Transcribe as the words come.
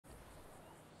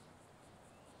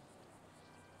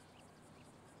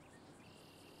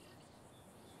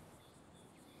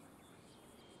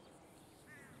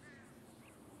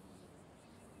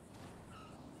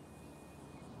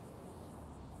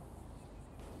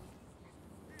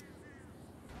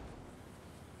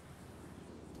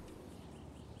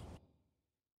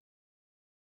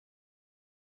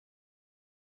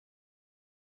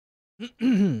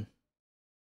Hello,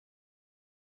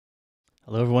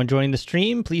 everyone joining the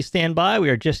stream. Please stand by. We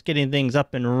are just getting things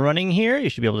up and running here. You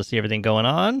should be able to see everything going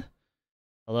on.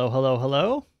 Hello, hello,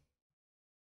 hello.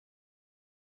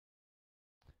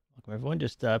 Welcome, everyone.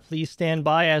 Just please stand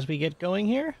by as we get going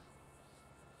here.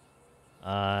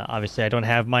 Obviously, I don't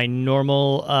have my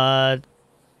normal, what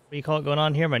do you call it going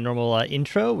on here? My normal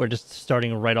intro. We're just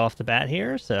starting right off the bat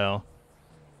here, so...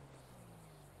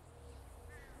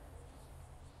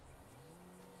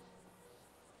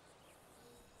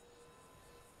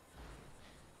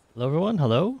 Hello, everyone.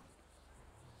 Hello.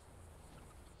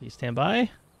 Please stand by.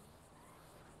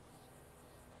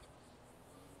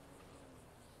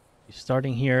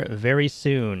 Starting here very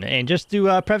soon. And just to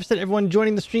preface it, everyone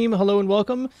joining the stream, hello and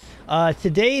welcome.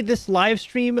 Today, this live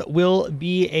stream will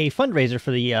be a fundraiser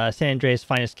for the San Andreas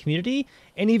Finest community.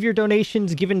 Any of your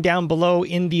donations given down below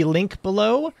in the link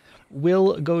below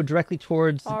will go directly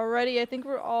towards... Alrighty, I think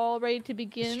we're all ready to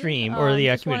begin. Stream or the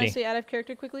just community. Want to say out of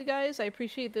character quickly, guys. I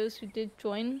appreciate those who did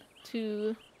join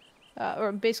to,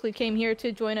 or basically came here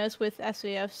to join us with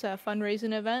SAF's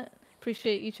fundraising event.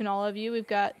 Appreciate each and all of you. We've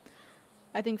got,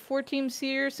 I think, 4 teams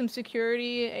here, some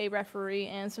security, a referee,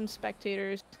 and some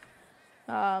spectators.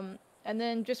 And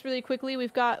then just really quickly,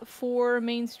 we've got 5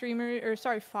 main streamers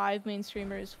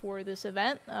for this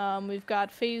event. We've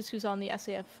got FaZe, who's on the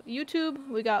SAF YouTube.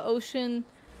 We got Ocean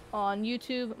on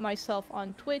YouTube, myself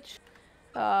on Twitch,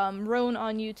 Roan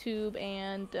on YouTube,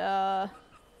 and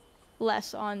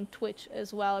Les on Twitch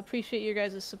as well. Appreciate your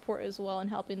guys' support as well in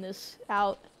helping this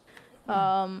out.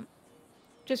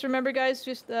 Just remember, guys,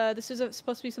 just this is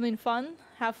supposed to be something fun.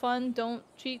 Have fun. Don't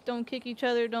cheat. Don't kick each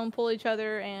other. Don't pull each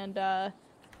other. And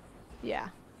yeah,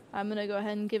 I'm gonna go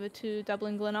ahead and give it to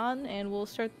Dublin Glennon, and we'll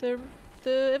start the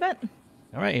event.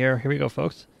 All right, here we go,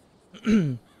 folks.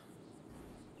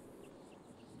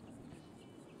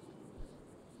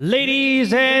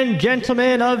 Ladies and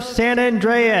gentlemen of San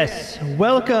Andreas,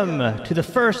 welcome to the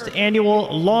first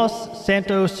annual Los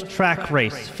Santos track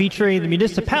race featuring the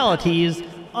municipalities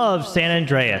of San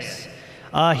Andreas.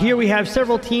 Here we have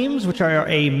several teams, which are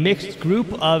a mixed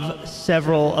group of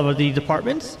several of the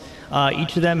departments.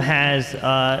 Each of them has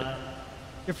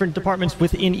different departments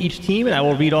within each team, and I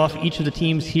will read off each of the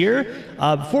teams here.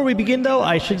 Before we begin, though,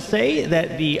 I should say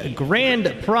that the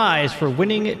grand prize for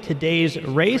winning today's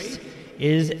race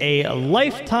is a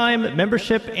lifetime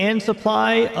membership and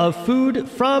supply of food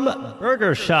from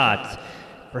Burger Shot.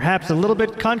 Perhaps a little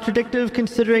bit contradictory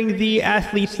considering the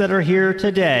athletes that are here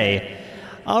today.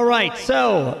 All right,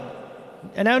 so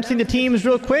announcing the teams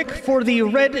real quick. For the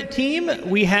red team,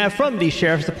 we have from the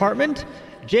Sheriff's Department,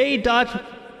 J.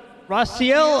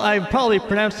 Raciel. I'm probably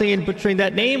pronouncing and butchering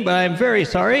that name, but I'm very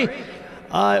sorry.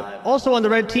 Also on the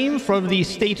red team from the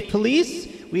State Police,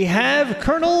 we have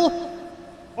Colonel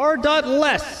R.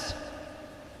 Les.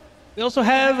 We also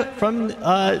have from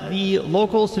the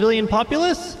local civilian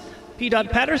populace, P.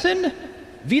 Patterson,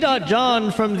 V.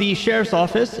 John from the Sheriff's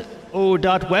Office, O.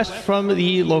 West from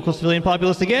the local civilian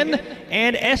populace again,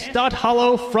 and S.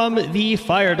 Hollow from the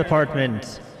Fire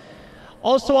Department.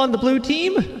 Also on the blue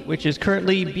team, which is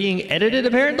currently being edited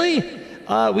apparently,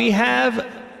 we have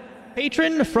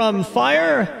Patron from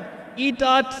Fire, E.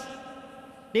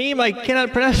 Name I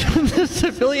cannot pronounce from the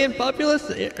civilian populace.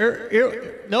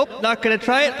 Nope, not going to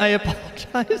try it. I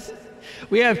apologize.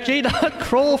 We have J.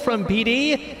 Kroll from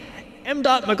PD, M.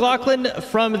 McLaughlin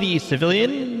from the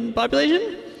civilian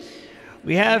population.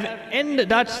 We have N.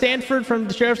 Stanford from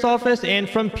the Sheriff's Office, and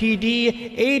from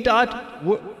PD, A.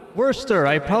 Worcester.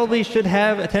 I probably should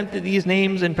have attempted these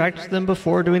names and practiced them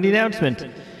before doing the announcement.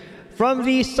 From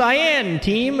the Cyan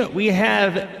team, we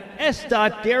have S.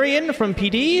 Darien from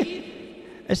PD,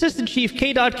 Assistant Chief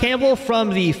K. Campbell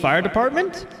from the Fire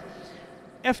Department,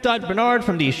 F. Bernard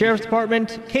from the Sheriff's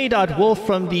Department, K. Wolf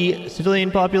from the civilian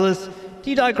populace,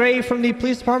 T. Gray from the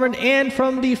Police Department, and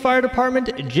from the Fire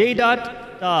Department, J. Dodd.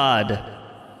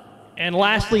 And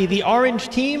lastly, the orange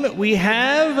team, we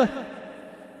have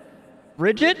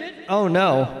Bridget. Oh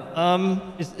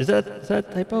no, is that a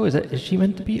typo? Is she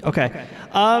meant to be? Okay.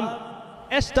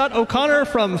 S. O'Connor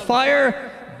from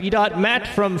Fire, B. Matt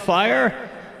from Fire,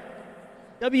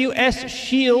 W.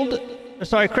 Shield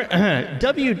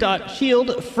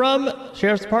from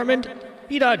Sheriff's Department,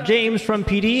 P. James from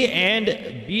PD, and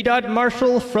B.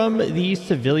 Marshall from the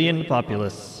civilian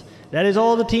populace. That is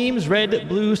all the teams, red,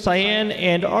 blue, cyan,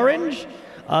 and orange.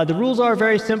 The rules are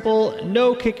very simple.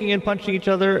 No kicking and punching each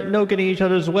other, no getting each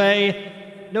other's way,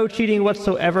 no cheating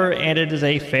whatsoever, and it is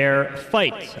a fair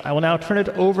fight. I will now turn it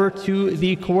over to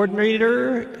the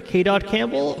coordinator, K.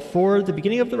 Campbell, for the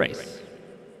beginning of the race.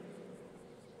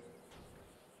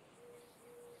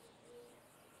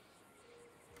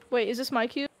 Wait, is this my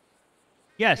cue?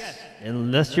 Yes,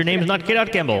 unless your name is not Get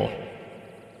Out Gamble.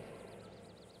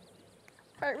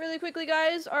 All right, really quickly,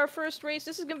 guys. Our first race.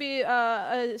 This is going to be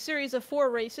a series of 4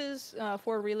 races,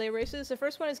 4 relay races. The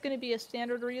first one is going to be a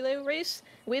standard relay race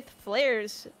with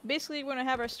flares. Basically, we're going to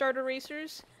have our starter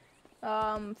racers.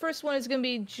 First one is going to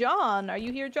be John. Are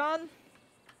you here, John?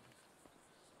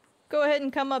 Go ahead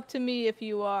and come up to me if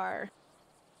you are.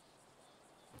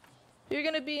 You're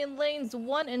going to be in lanes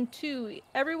 1 and 2.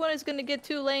 Everyone is going to get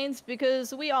 2 lanes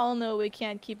because we all know we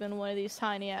can't keep in one of these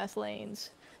tiny-ass lanes.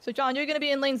 So, John, you're going to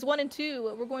be in lanes 1 and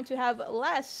 2. We're going to have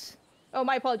Les. Oh,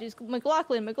 my apologies.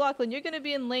 McLaughlin, you're going to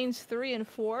be in lanes 3 and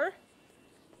 4.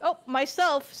 Oh,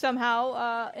 myself,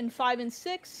 somehow, in 5 and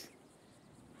 6.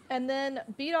 And then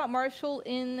B. Marshall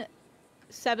in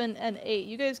 7 and 8.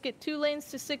 You guys get 2 lanes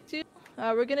to stick to.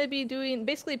 We're going to be doing,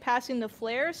 basically passing the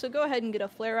flare. So go ahead and get a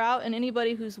flare out. And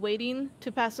anybody who's waiting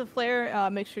to pass a flare,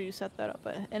 make sure you set that up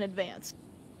in advance.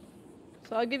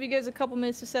 So I'll give you guys a couple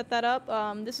minutes to set that up.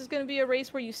 This is going to be a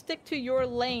race where you stick to your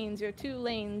lanes, your 2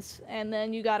 lanes, and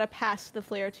then you got to pass the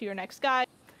flare to your next guy.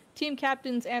 Team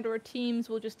captains and or teams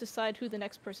will just decide who the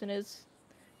next person is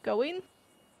going.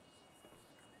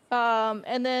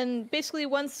 And then basically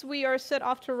once we are set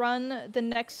off to run, the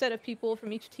next set of people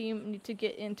from each team need to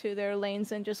get into their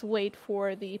lanes and just wait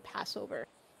for the passover.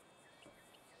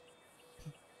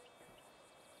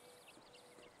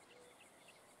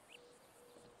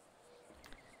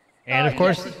 And of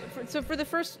course, for the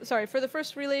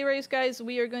first relay race, guys,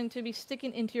 we are going to be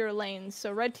sticking into your lanes.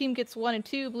 So red team gets 1 and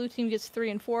 2, blue team gets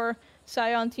 3 and 4,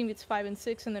 cyan team gets 5 and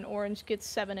 6, and then orange gets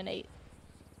 7 and 8.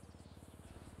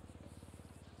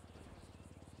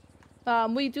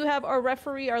 We do have our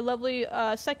referee, our lovely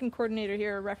second coordinator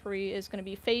here. Our referee is going to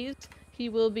be FaZe. He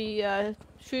will be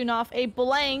shooting off a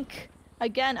blank,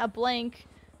 again a blank,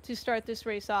 to start this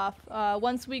race off.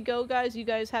 Once we go, guys, you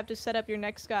guys have to set up your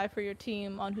next guy for your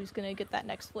team on who's going to get that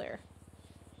next flare.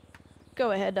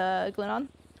 Go ahead, Glennon.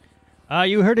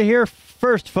 You heard it here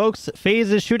first, folks.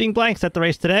 FaZe is shooting blanks at the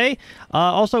race today.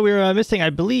 Also, we were missing, I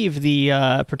believe, the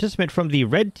participant from the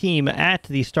red team at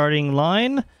the starting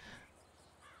line.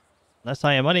 Unless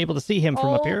I am unable to see him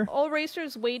from up here. All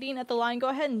racers waiting at the line, go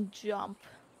ahead and jump.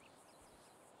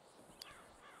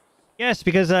 Yes,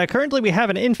 because currently we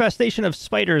have an infestation of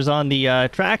spiders on the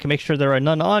track. Make sure there are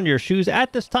none on your shoes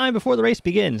at this time before the race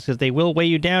begins, because they will weigh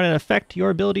you down and affect your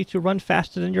ability to run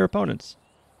faster than your opponents.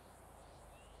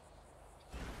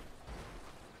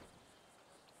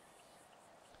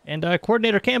 And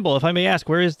Coordinator Campbell, if I may ask,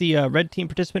 where is the red team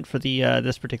participant for the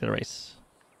this particular race?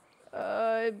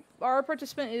 Our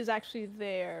participant is actually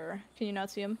there. Can you not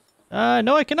see him?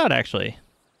 No, I cannot actually.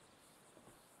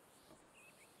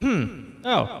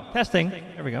 Oh, testing.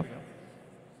 There we go.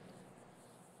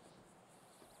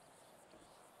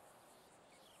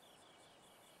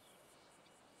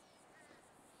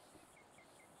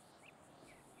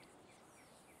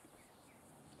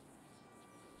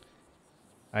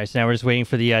 All right, so now we're just waiting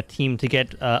for the team to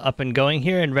get up and going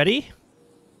here and ready.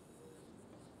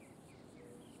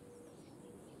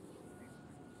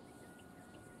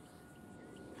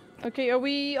 Okay, are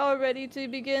we all ready to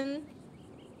begin?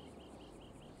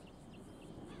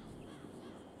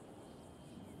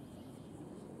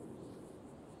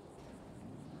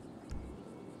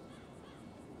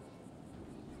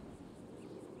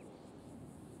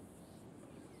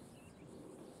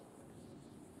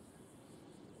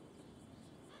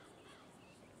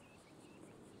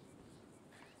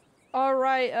 All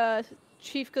right,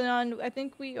 Chief Glennon, I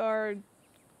think we are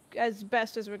as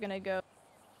best as we're gonna go.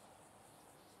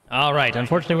 All right.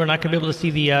 Unfortunately, we're not going to be able to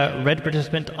see the red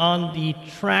participant on the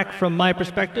track from my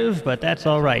perspective, but that's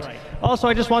all right. Also,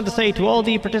 I just wanted to say to all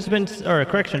the participants, or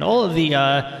correction, all of the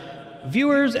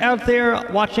viewers out there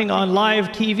watching on live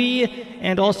TV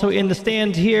and also in the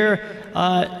stands here,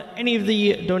 any of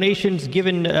the donations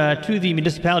given to the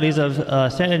municipalities of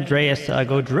San Andreas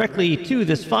go directly to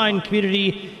this fine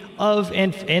community of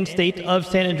and state of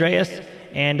San Andreas,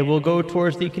 and will go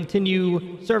towards the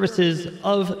continued services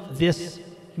of this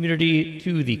community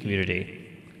to the community.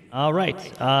 All right.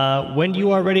 When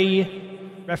you are ready,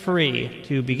 referee,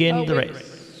 to begin the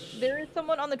race. There is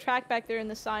someone on the track back there in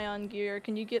the cyan gear.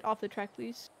 Can you get off the track,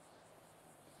 please?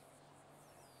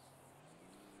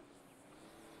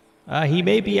 He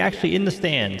may be actually in the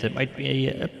stands. It might be...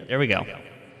 there we go.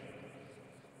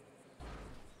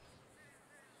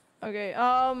 Okay,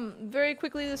 very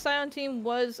quickly, the cyan team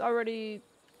was already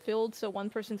filled, so one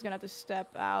person's gonna have to step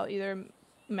out, either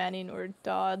Manning or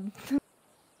Dodd.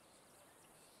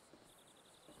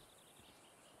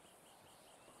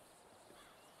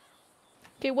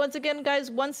 Okay, once again, guys,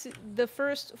 once the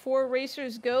first 4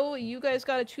 racers go, you guys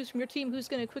got to choose from your team who's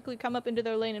going to quickly come up into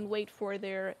their lane and wait for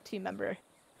their team member.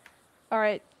 All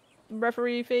right,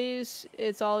 referee phase,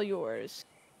 it's all yours.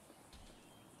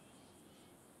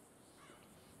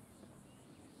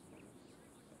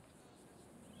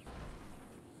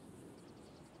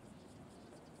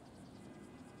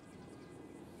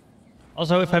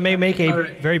 Also, if I may make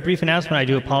a very brief announcement, I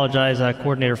do apologize,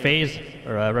 coordinator phase,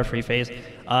 or referee phase.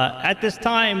 At this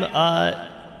time,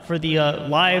 for the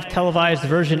live televised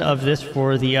version of this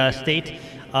for the state,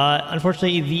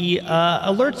 unfortunately, the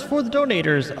alerts for the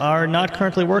donators are not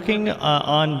currently working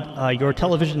on your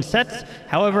television sets.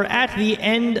 However, at the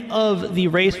end of the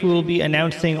race, we will be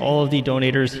announcing all of the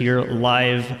donators here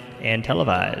live and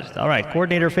televised. All right,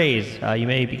 coordinator phase, you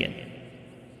may begin.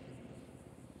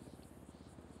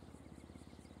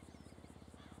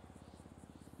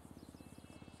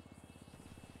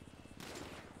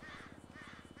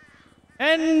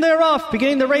 And they're off.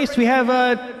 Beginning the race, we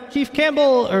have Chief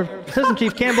Campbell, or Assistant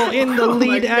Chief Campbell, in the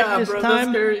lead at this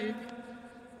time.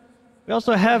 We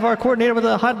also have our coordinator with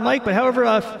a hot mic, but however,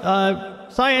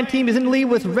 Cyan team is in the lead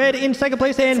with red in second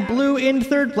place and blue in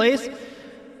third place.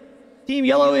 Team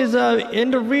Yellow is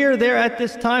in the rear there at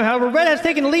this time. However, red has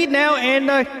taken the lead now, and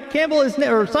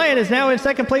Cyan is now in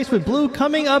second place with blue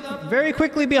coming up very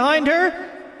quickly behind her.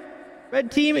 Red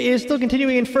team is still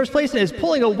continuing in first place and is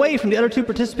pulling away from the other 2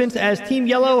 participants as Team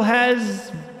Yellow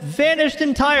has vanished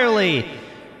entirely.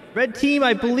 Red team,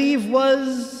 I believe,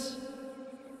 was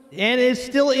and is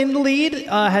still in the lead,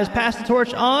 has passed the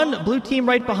torch on. Blue team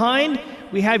right behind.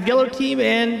 We have Yellow team,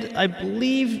 and I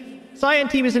believe Cyan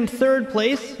team is in third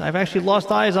place. I've actually lost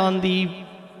eyes on the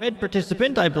red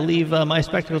participant. I believe my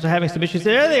spectacles are having some issues.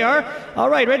 There they are. All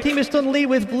right, red team is still in the lead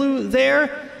with blue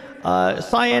there.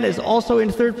 Cyan is also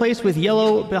in third place with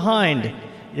yellow behind. It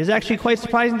is actually quite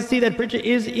surprising to see that Bridget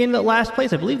is in last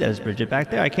place. I believe that is Bridget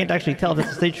back there. I can't actually tell if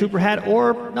it's a state trooper hat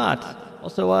or not.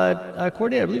 Also,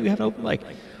 coordinator, I believe we have an open mic.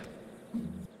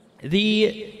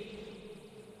 The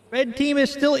red team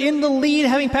is still in the lead,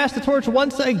 having passed the torch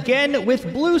once again,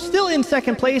 with blue still in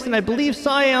second place, and I believe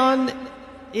Cyan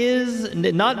is,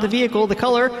 not the vehicle, the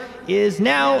color, is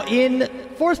now in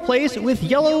fourth place, with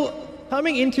yellow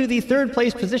coming into the third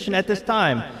place position at this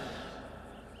time.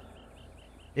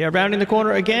 They are rounding the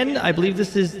corner again. I believe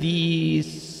this is the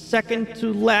second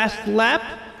to last lap.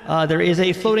 There is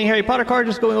a floating Harry Potter car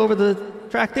just going over the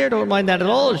track there. Don't mind that at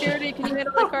all. Security, can you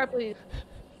handle my car, please?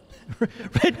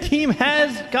 Red team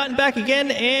has gotten back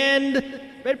again, and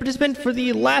red participant for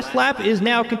the last lap is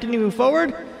now continuing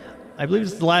forward. I believe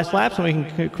this is the last lap, so you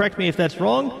can correct me if that's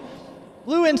wrong.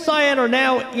 Blue and Cyan are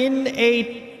now in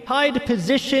a tied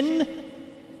position.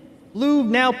 Blue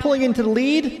now pulling into the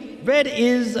lead. Red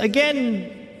is, again,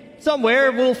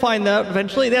 somewhere. We'll find out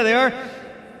eventually. There they are.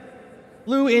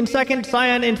 Blue in second,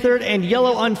 Cyan in third, and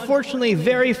yellow, unfortunately,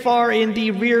 very far in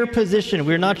the rear position.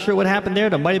 We're not sure what happened there.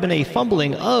 There might have been a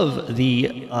fumbling of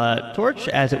the torch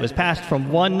as it was passed from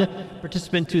one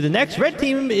participant to the next. Red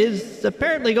team is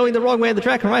apparently going the wrong way on the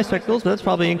track from my spectacles, but that's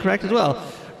probably incorrect as well.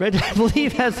 Red, I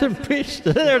believe, has a bridge.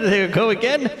 There they go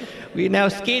again. We're now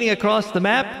skating across the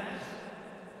map.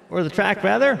 Or the track,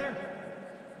 rather.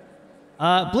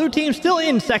 Blue team still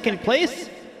in second place,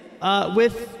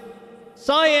 with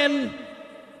Cyan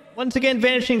once again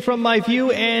vanishing from my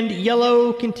view, and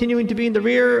yellow continuing to be in the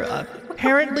rear,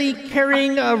 apparently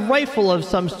carrying a rifle of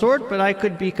some sort, but I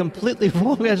could be completely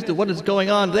wrong as to what is going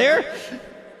on there.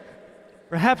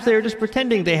 Perhaps they are just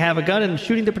pretending they have a gun and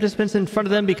shooting the participants in front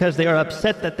of them because they are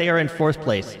upset that they are in fourth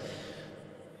place.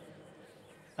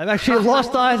 I've actually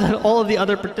lost eyes on all of the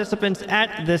other participants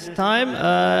at this time.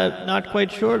 Not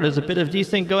quite sure. There's a bit of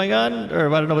desync going on,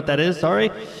 or I don't know what that is, sorry.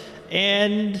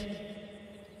 And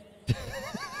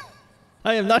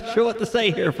I am not sure what to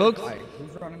say here, folks. All right,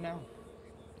 who's running now?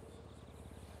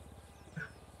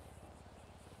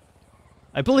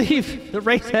 I believe the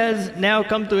race has now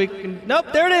come to a... Nope,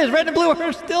 there it is! Red and blue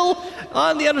are still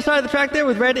on the other side of the track there,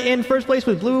 with red in first place,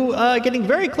 with blue getting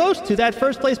very close to that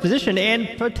first place position and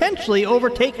potentially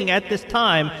overtaking at this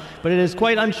time. But it is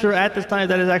quite unsure at this time if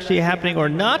that is actually happening or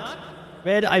not.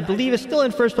 Red, I believe, is still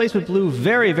in first place, with blue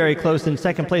very, very close in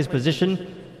second place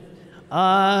position.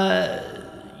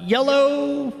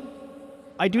 Yellow,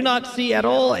 I do not see at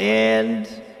all, and...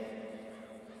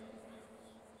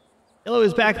 Yellow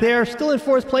is back there, still in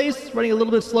fourth place, running a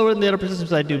little bit slower than the other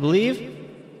participants, I do believe.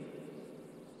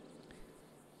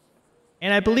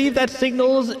 And I believe that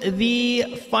signals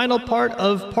the final part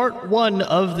of part one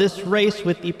of this race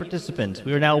with the participants.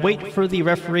 We are now waiting for the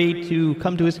referee to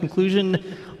come to his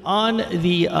conclusion on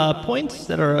the points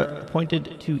that are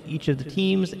appointed to each of the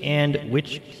teams and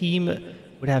which team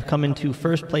would have come into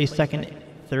first place, second,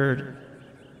 third.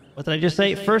 What did I just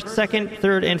say? First, second,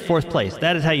 third, and fourth place.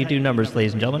 That is how you do numbers,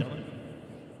 ladies and gentlemen.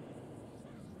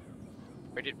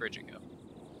 Where did Bridget go?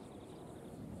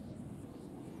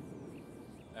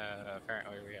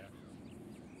 Apparently we got.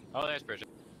 Oh, there's Bridget.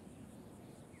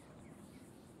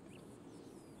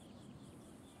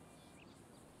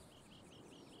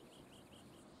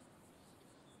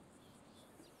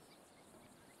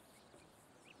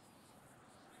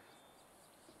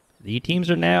 The teams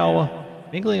are now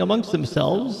mingling amongst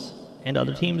themselves and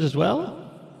other teams as well,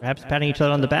 perhaps patting each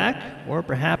other on the back, or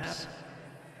perhaps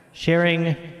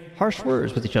sharing harsh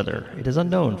words with each other. It is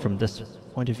unknown from this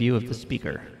point of view of the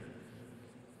speaker.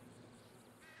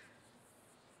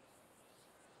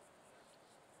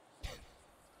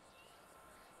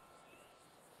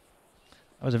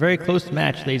 That was a very close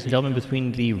match, ladies and gentlemen,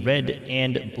 between the red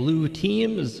and blue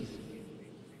teams.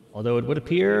 Although it would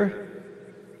appear,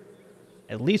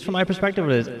 at least from my perspective,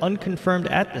 it is unconfirmed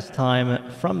at this time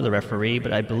from the referee,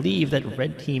 but I believe that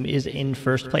red team is in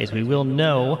first place. We will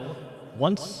know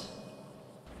once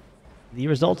the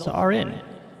results are in.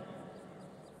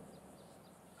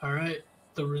 All right,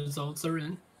 the results are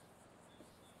in.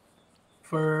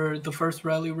 For the first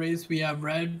rally race, we have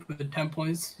red with 10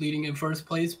 points leading in first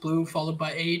place, blue followed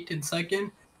by 8 in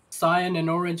second, cyan and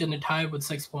orange in a tie with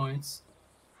 6 points.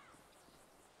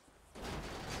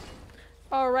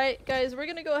 All right, guys, we're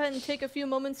going to go ahead and take a few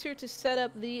moments here to set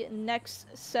up the next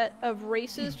set of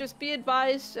races. Just be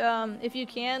advised, if you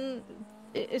can,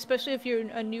 especially if you're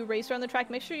a new racer on the track,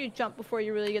 make sure you jump before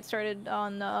you really get started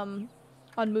on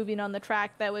moving on the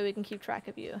track. That way we can keep track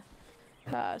of you.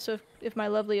 So if my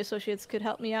lovely associates could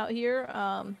help me out here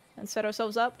and set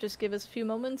ourselves up, just give us a few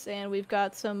moments, and we've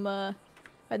got some, I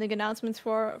think, announcements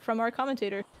from our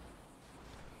commentator.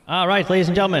 All right, ladies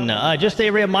and gentlemen, just a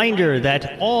reminder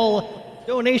that all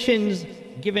donations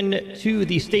given to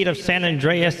the state of San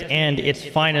Andreas and its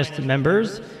finest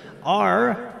members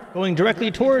are going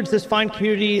directly towards this fine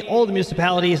community, all the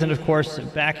municipalities, and of course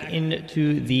back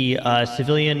into the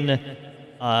civilian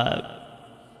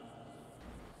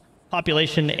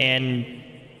population and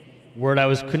word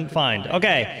I couldn't find.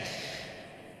 Okay.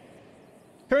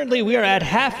 Currently we are at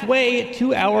halfway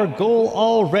to our goal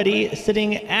already,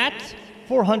 sitting at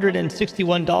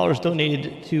 $461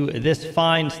 donated to this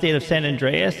fine state of San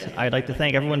Andreas. I'd like to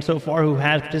thank everyone so far who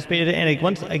has participated, and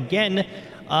once again,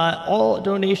 all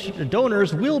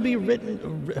donors will be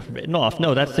written off.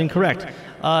 No, that's incorrect.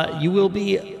 You will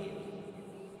be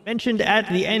mentioned at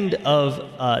the end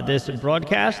of this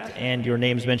broadcast, and your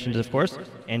names mentioned, of course,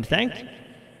 and thanked.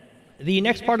 The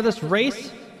next part of this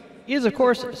race is, of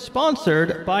course,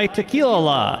 sponsored by Tequila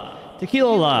Law.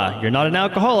 Tequila Law, you're not an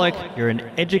alcoholic, you're an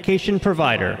education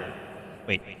provider.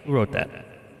 Wait, who wrote that?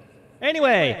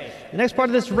 Anyway, the next part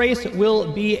of this race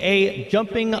will be a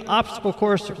jumping obstacle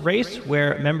course race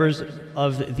where members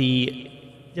of the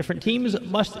different teams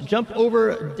must jump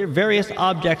over their various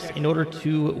objects in order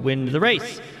to win the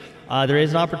race. There is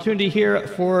an opportunity here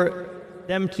for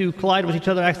them to collide with each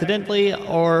other accidentally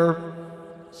or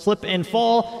slip and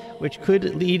fall, which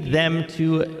could lead them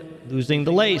to losing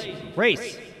the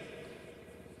race.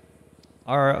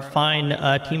 Our fine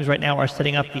teams right now are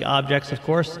setting up the objects, of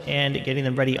course, and getting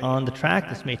them ready on the track.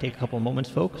 This may take a couple moments,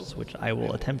 folks, which I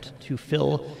will attempt to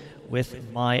fill with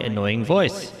my annoying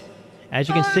voice. As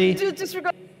you can see...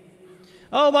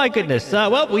 Oh my goodness.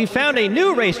 Well, we found a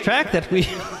new racetrack that we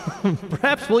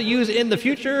perhaps will use in the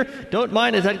future. Don't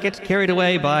mind as that gets carried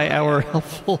away by our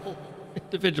helpful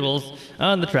individuals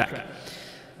on the track.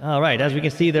 All right, as we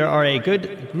can see, there are a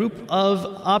good group of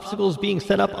obstacles being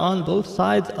set up on both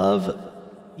sides of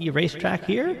the racetrack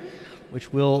here,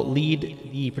 which will lead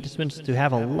the participants to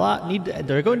have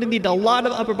they're going to need a lot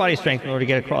of upper body strength in order to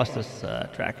get across this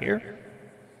track here.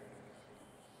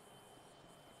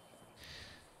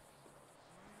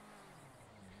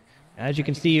 As you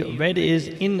can see, red is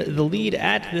in the lead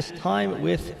at this time,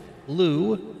 with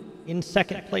blue in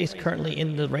second place currently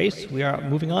in the race. We are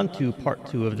moving on to part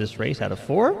 2 of this race out of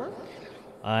 4.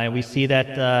 We see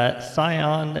that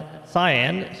cyan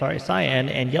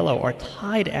and yellow are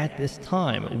tied at this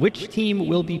time. Which team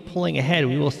will be pulling ahead?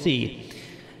 We will see.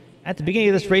 At the beginning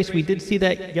of this race, we did see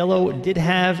that yellow did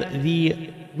have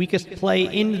the weakest play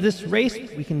in this race.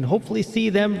 We can hopefully see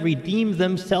them redeem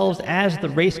themselves as the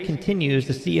race continues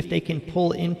to see if they can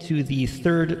pull into the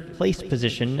third place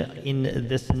position in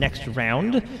this next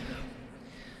round.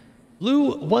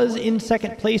 Blue was in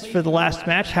second place for the last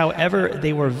match. However,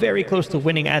 they were very close to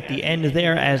winning at the end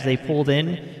there as they pulled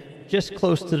in just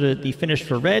close to the finish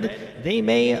for red. They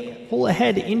may pull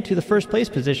ahead into the first place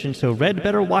position, so red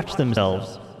better watch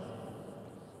themselves.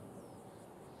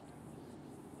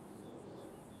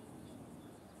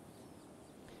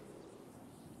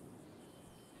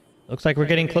 Looks like we're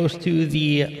getting close to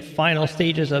the final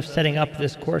stages of setting up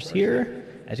this course here.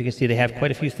 As you can see, they have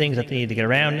quite a few things that they need to get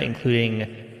around,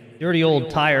 including dirty old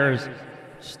tires,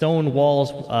 stone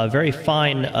walls, very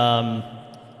fine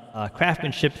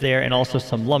craftsmanship there, and also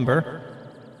some lumber.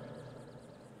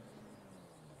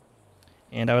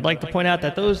 And I would like to point out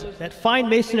that that fine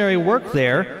masonry work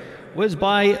there was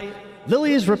by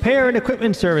Lily's Repair and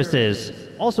Equipment Services,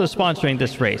 also sponsoring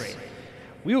this race.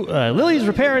 Lily's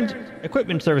Repair and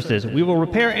Equipment Services. We will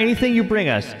repair anything you bring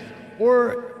us,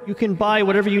 or you can buy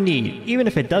whatever you need, even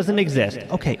if it doesn't exist.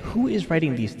 Okay, who is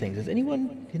writing these things? Can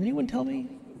anyone tell me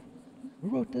who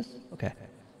wrote this? Okay.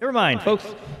 Never mind, folks.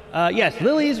 Yes,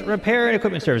 Lily's Repair and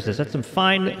Equipment Services. That's some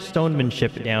fine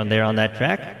stonemanship down there on that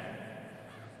track.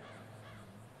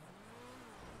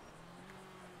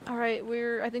 All right,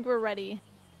 I think we're ready.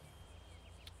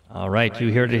 All right,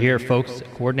 you heard it here, folks.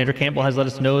 Coordinator Campbell has let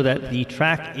us know that the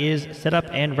track is set up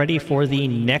and ready for the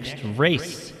next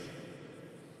race.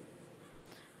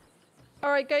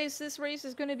 All right, guys, this race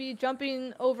is going to be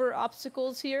jumping over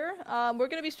obstacles here. We're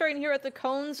going to be starting here at the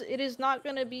cones. It is not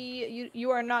going to be,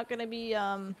 you are not going to be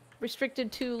restricted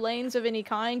to lanes of any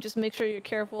kind. Just make sure you're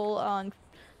careful on,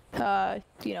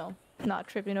 not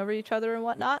tripping over each other and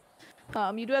whatnot.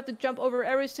 You do have to jump over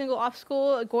every single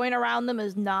obstacle. Going around them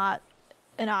is not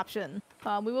an option.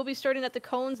 We will be starting at the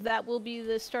cones. That will be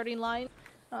the starting line.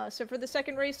 So for the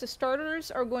second race, the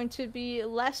starters are going to be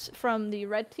Les from the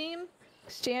red team,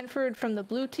 Stanford from the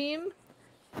blue team,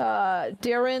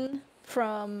 Darren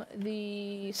from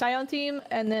the Scion team,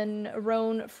 and then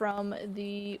Roan from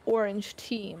the orange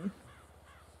team.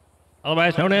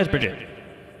 Otherwise known as Bridget.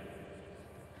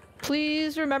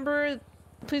 Please remember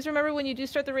when you do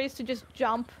start the race to just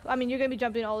jump. I mean, you're going to be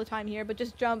jumping all the time here, but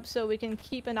just jump so we can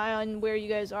keep an eye on where you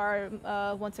guys are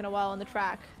once in a while on the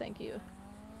track. Thank you.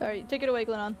 All right, take it away,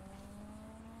 Glennon.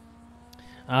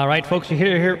 All right, folks, you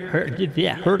heard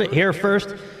it here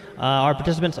first. Our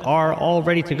participants are all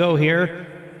ready to go here.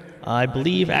 I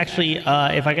believe, actually,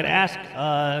 if I could ask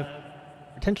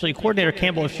potentially Coordinator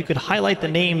Campbell if she could highlight the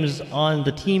names on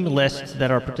the team list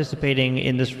that are participating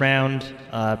in this round,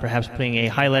 perhaps putting a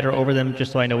highlighter over them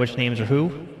just so I know which names are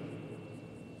who.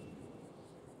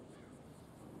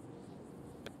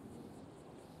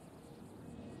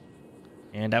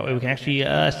 And that way we can actually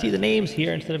see the names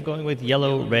here instead of going with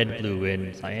yellow, red, blue,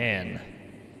 and cyan.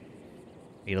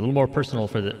 Make it a little more personable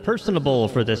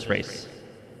for this race.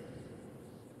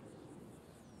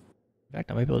 In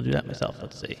fact, I might be able to do that myself.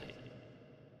 Let's see.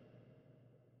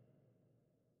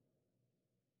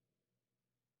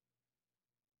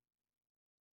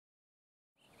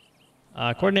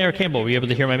 Coordinator Campbell, were you able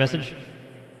to hear my message?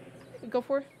 Go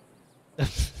for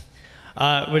it.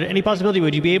 Any possibility,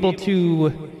 would you be able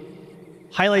to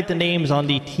highlight the names on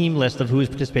the team list of who's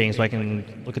participating so I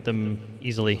can look at them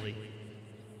easily?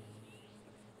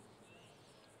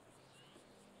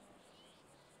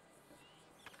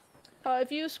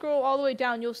 If you scroll all the way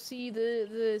down, you'll see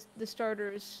the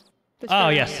starters. Oh,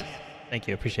 yes. Thank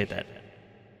you. Appreciate that.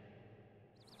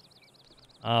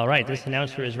 All right, this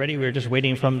announcer is ready. We're just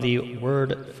waiting from the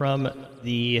word from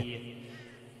the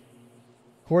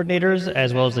coordinators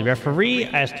as well as the referee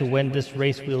as to when this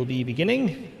race will be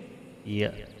beginning. The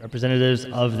representatives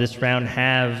of this round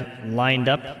have lined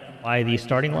up by the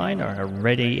starting line, are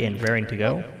ready and raring to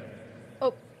go.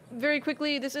 Oh, very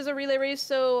quickly, this is a relay race,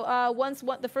 so once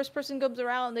the first person comes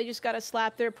around, they just got to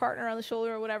slap their partner on the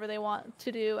shoulder or whatever they want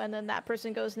to do, and then that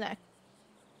person goes next.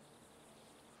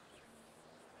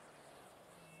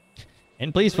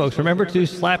 And please, folks, remember to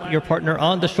slap your partner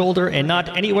on the shoulder and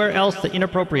not anywhere else that's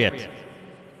inappropriate.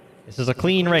 This is a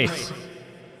clean race.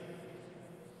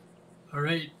 All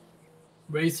right.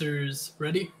 Racers,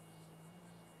 ready?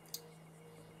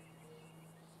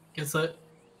 Get set.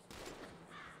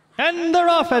 And they're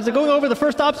off as they're going over the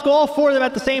first obstacle, all four of them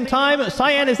at the same time.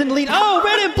 Cyan is in the lead. Oh,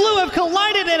 red and blue have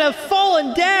collided and have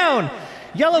fallen down.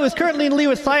 Yellow is currently in the lead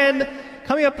with Cyan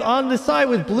coming up on the side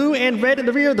with blue and red in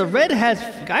the rear. The red has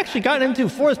actually gotten into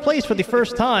fourth place for the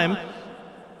first time.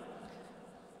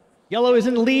 Yellow is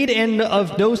in the lead, and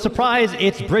of no surprise,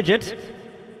 it's Bridget.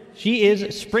 She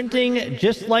is sprinting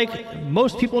just like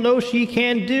most people know she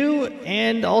can do,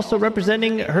 and also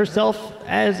representing herself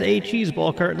as a cheese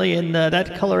ball currently in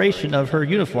that coloration of her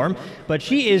uniform. But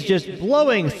she is just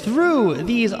blowing through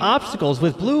these obstacles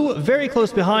with blue very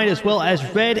close behind, as well as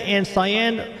red and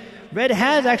cyan. Red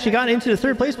has actually gotten into the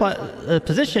third place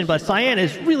position, but cyan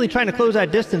is really trying to close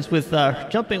that distance with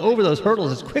jumping over those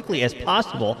hurdles as quickly as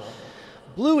possible.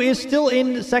 Blue is still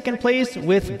in second place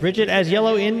with Bridget as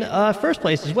yellow in first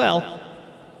place as well.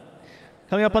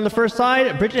 Coming up on the first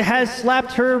side, Bridget has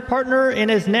slapped her partner and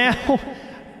is now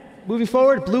moving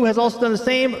forward. Blue has also done the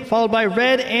same, followed by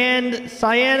red and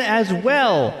cyan as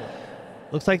well.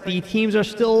 Looks like the teams are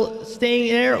still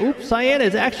staying there. Oops, cyan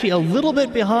is actually a little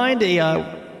bit behind.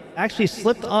 Actually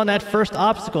slipped on that first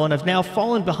obstacle and have now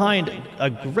fallen behind a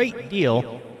great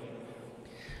deal.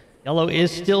 Yellow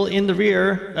is still in the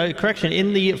rear,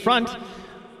 in the front,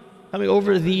 coming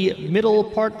over the middle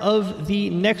part of the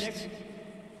next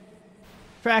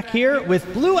track here,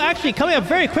 with blue actually coming up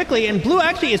very quickly, and blue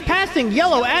actually is passing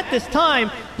yellow at this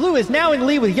time. Blue is now in the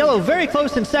lead with yellow very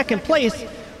close in second place.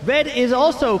 Red is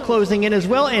also closing in as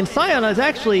well, and cyan is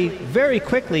actually very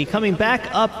quickly coming back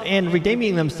up and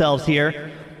redeeming themselves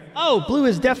here. Oh, blue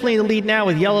is definitely in the lead now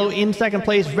with yellow in second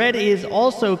place. Red is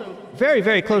also very,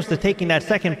 very close to taking that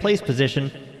second place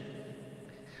position.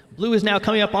 Blue is now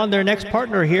coming up on their next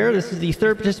partner here. This is the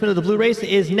third participant of the blue race,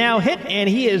 is now hit, and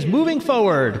he is moving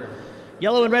forward.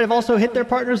 Yellow and red have also hit their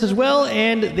partners as well,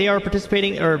 and they are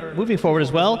participating, or moving forward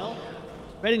as well.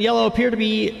 Red and yellow appear to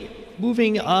be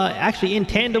moving actually in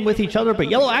tandem with each other, but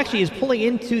yellow actually is pulling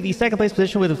into the second place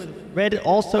position, with red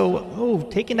also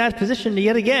taking that position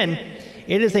yet again.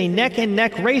 It is a neck and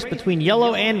neck race between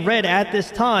yellow and red at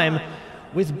this time,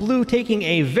 with blue taking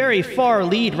a very far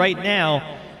lead right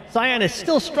now. Cyan is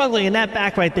still struggling in that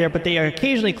back right there, but they are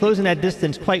occasionally closing that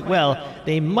distance quite well.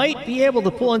 They might be able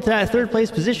to pull into that third place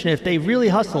position if they really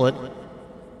hustle it.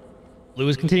 Blue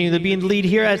is continuing to be in the lead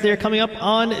here as they're coming up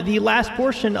on the last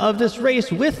portion of this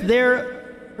race with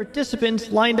their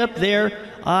participants lined up there.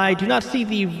 I do not see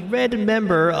the red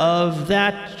member of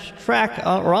that track,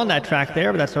 or on that track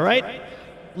there, but that's all right.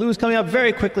 Blue is coming up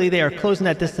very quickly. They are closing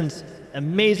that distance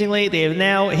amazingly. They have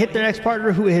now hit their next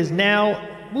partner, who is now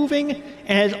moving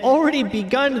and has already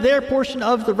begun their portion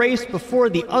of the race before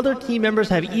the other team members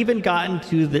have even gotten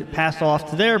to pass off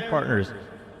to their partners.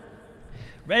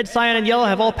 Red, cyan, and yellow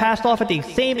have all passed off at the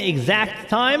same exact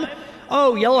time.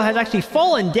 Oh, yellow has actually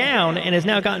fallen down and has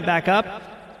now gotten back up.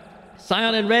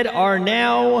 Cyan and red are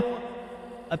now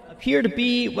appear to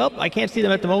be, well, I can't see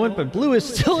them at the moment, but blue is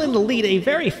still in the lead, a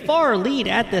very far lead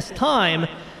at this time.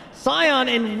 Cyan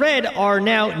and red are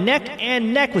now neck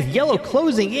and neck, with yellow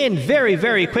closing in very,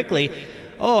 very quickly.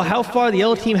 Oh, how far the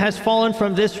yellow team has fallen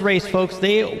from this race, folks.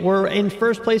 They were in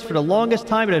first place for the longest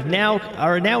time and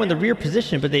are now in the rear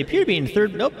position, but they appear to be in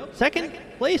second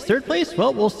place, third place?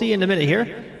 Well, we'll see in a minute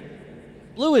here.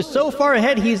 Blue is so far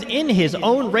ahead, he's in his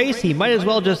own race. He might as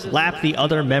well just lap the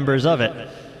other members of it.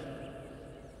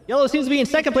 Yellow seems to be in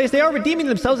second place. They are redeeming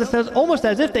themselves. It's almost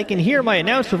as if they can hear my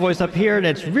announcer voice up here, and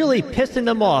it's really pissing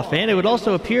them off. And it would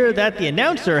also appear that the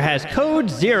announcer has code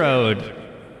zeroed.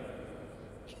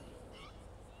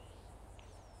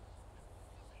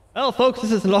 Well, folks,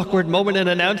 this is an awkward moment in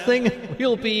announcing.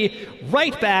 We'll be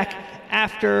right back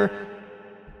after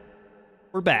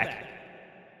we're back.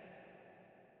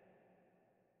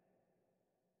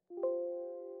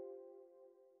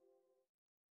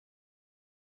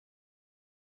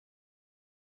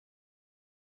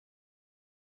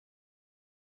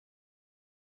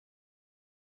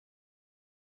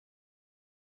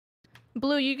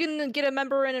 Blue, you can get a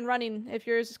member in and running. If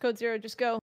yours is code 0, just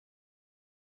go.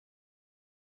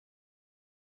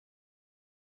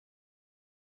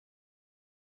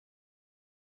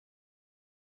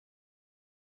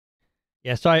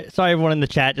 Yeah, sorry everyone in the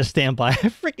chat, just stand by. I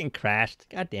freaking crashed.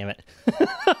 God damn it.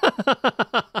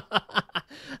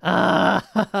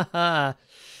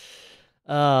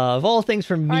 Of all things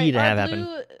for me to have happen.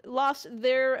 Blue lost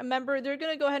their member. They're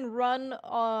going to go ahead and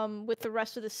run with the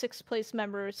rest of the 6th place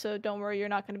members, so don't worry, you're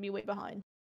not going to be way behind.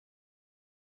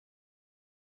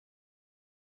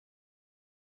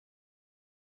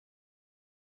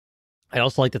 I'd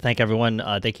also like to thank everyone,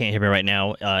 they can't hear me right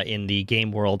now in the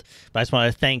game world, but I just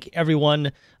want to thank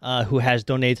everyone who has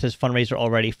donated to this fundraiser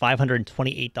already,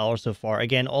 $528 so far.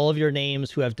 Again, all of your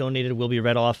names who have donated will be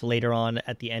read off later on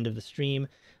at the end of the stream.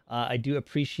 I do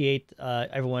appreciate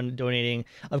everyone donating.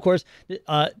 Of course, the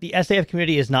SAF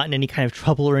community is not in any kind of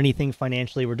trouble or anything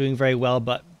financially. We're doing very well,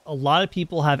 but a lot of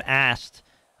people have asked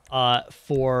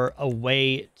for a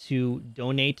way to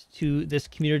donate to this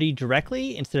community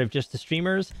directly instead of just the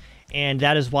streamers. And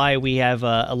that is why we have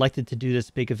elected to do this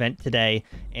big event today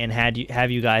and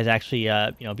have you guys actually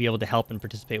be able to help and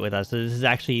participate with us. So this is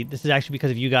actually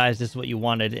because of you guys. This is what you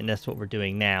wanted, and that's what we're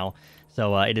doing now.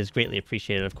 So it is greatly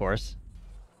appreciated, of course.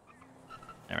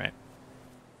 All right.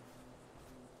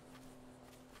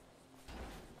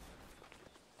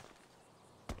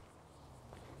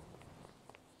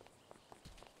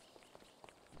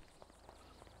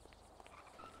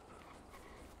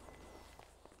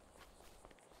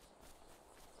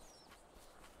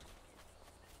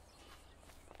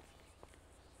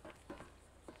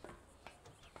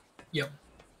 Yep.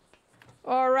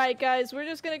 All right, guys, we're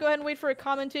just going to go ahead and wait for a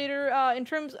commentator. In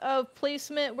terms of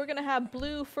placement, we're going to have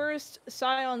blue first,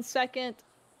 Scion second,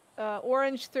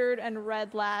 orange third, and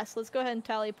red last. Let's go ahead and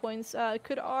tally points.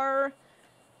 Could our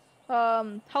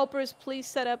helpers please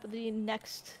set up the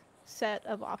next set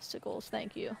of obstacles?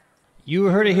 Thank you. You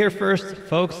heard it here first,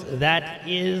 folks. That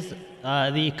is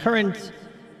the current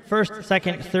first,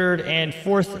 second, third, and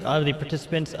fourth of the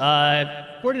participants.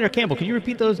 Coordinator Campbell, can you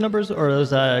repeat those numbers or those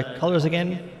colors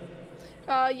again?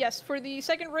 Yes, for the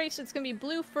second race, it's going to be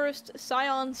blue first,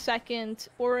 Scion second,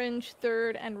 orange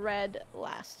third, and red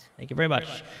last. Thank you very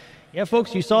much. Yeah,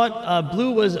 folks, you saw it.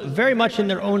 Blue was very much in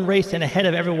their own race and ahead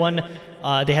of everyone.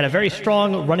 They had a very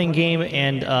strong running game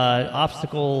and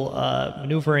obstacle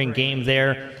maneuvering game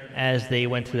there as they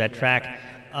went through that track.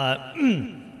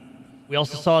 We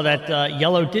also saw that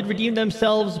Yellow did redeem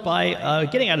themselves by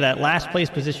getting out of that last place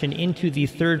position into the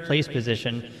third place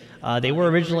position. They were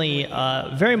originally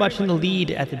very much in the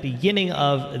lead at the beginning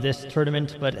of this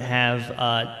tournament, but have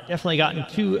definitely gotten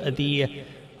to the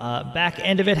back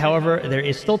end of it. However, there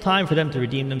is still time for them to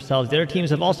redeem themselves. The other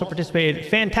teams have also participated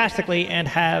fantastically and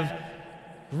have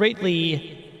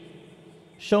greatly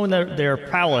shown their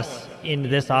prowess in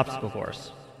this obstacle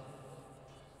course.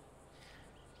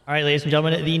 All right, ladies and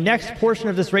gentlemen, the next portion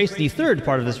of this race, the third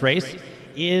part of this race,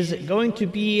 is going to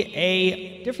be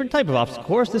a different type of obstacle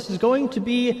course. This is going to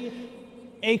be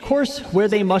a course where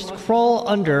they must crawl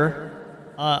under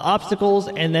obstacles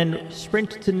and then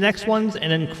sprint to the next ones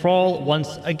and then crawl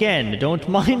once again. Don't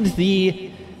mind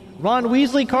the Ron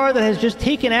Weasley car that has just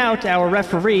taken out our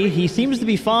referee. He seems to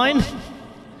be fine.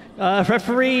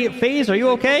 Referee FaZe, are you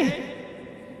okay?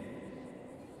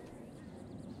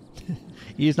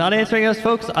 He's not answering us,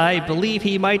 folks. I believe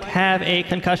he might have a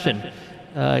concussion.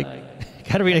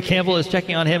 Katarina Campbell is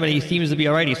checking on him, and he seems to be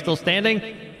all right. He's still standing.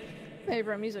 Hey,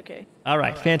 Brum, he's okay. All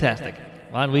right, fantastic.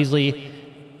 Ron Weasley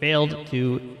failed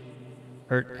to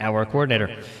hurt our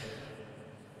coordinator.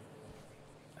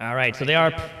 All right, so they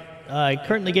are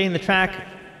currently getting the track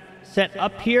set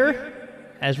up here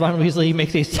as Ron Weasley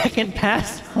makes a second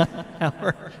pass on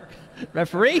our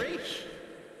referee.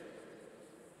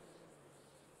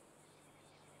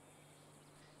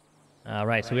 All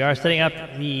right, so we are setting up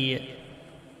the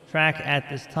track at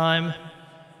this time.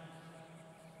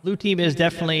 Blue team is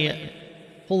definitely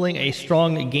pulling a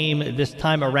strong game this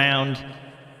time around.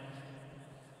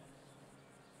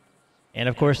 And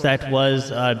of course, that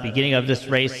was beginning of this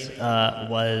race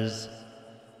was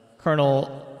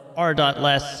Colonel R.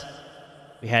 Les.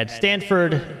 We had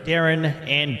Stanford, Darren,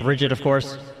 and Bridget, of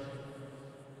course.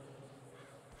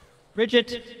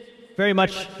 Bridget, very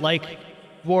much like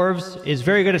Dwarves, is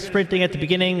very good at sprinting at the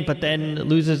beginning, but then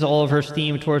loses all of her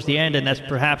steam towards the end, and that's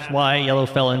perhaps why Yellow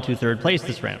fell into third place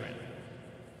this round.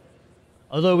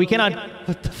 Although we cannot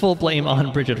put the full blame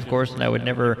on Bridget, of course, and I would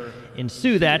never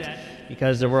ensue that,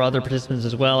 because there were other participants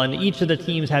as well, and each of the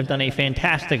teams have done a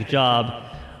fantastic job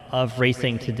of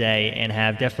racing today and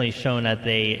have definitely shown that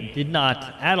they did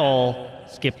not at all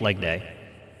skip leg day.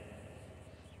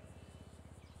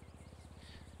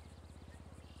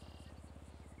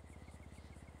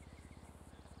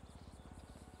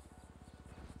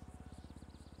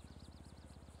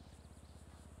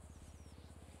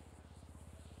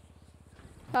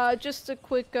 Just a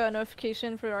quick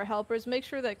notification for our helpers. Make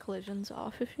sure that collision's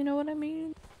off, if you know what I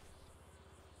mean.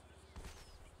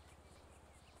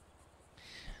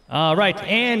 All right,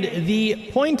 and the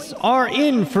points are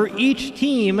in for each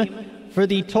team for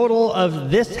the total of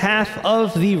this half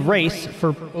of the race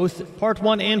for both Part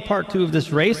 1 and Part 2 of this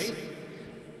race.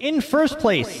 In first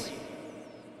place.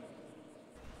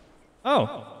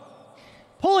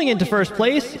 Pulling into first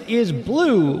place is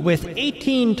Blue with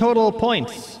 18 total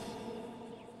points.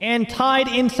 And tied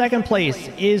in second place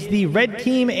is the Red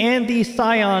team and the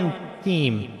Scion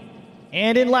team.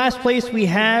 And in last place we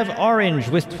have Orange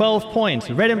with 12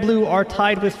 points. Red and Blue are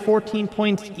tied with 14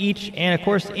 points each. And of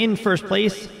course in first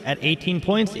place at 18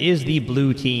 points is the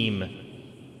Blue team.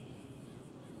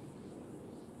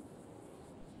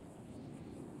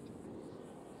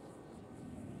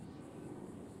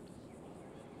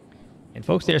 And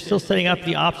folks, they're still setting up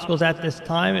the obstacles at this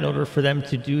time in order for them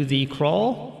to do the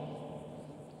crawl.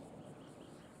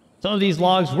 Some of these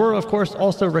logs were, of course,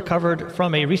 also recovered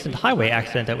from a recent highway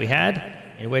accident that we had,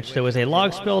 in which there was a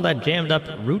log spill that jammed up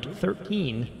Route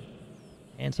 13.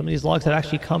 And some of these logs have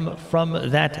actually come from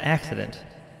that accident.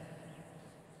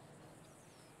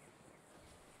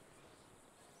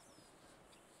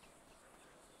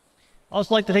 I'd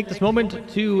also like to take this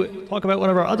moment to talk about one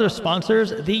of our other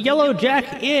sponsors, the Yellow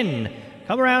Jack Inn.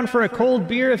 Come around for a cold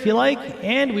beer if you like,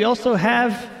 and we also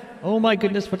have, oh my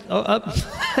goodness,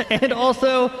 and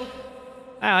also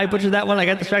I butchered that one. I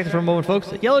got distracted for a moment,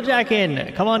 folks. Yellow Jack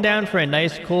Inn. Come on down for a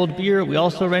nice cold beer. We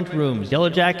also rent rooms. Yellow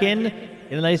Jack Inn.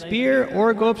 Get a nice beer,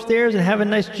 or go upstairs and have a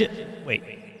nice wait.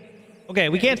 Okay,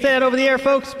 we can't say that over the air,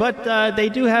 folks, but they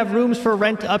do have rooms for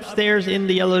rent upstairs in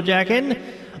the Yellow Jack Inn.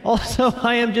 Also,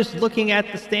 I am just looking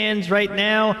at the stands right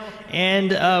now,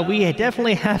 and we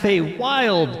definitely have a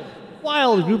wild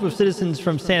group of citizens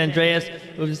from San Andreas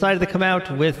who have decided to come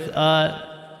out with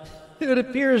what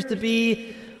appears to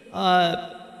be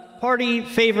party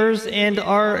favors and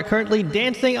are currently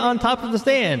dancing on top of the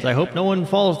stands. I hope no one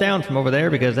falls down from over there,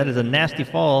 because that is a nasty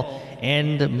fall,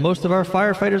 and most of our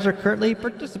firefighters are currently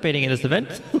participating in this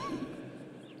event.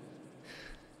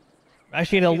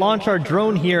 Actually going to launch our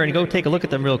drone here and go take a look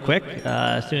at them real quick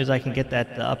as soon as I can get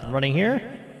that up and running here.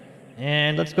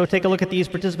 And let's go take a look at these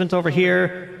participants over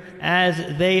here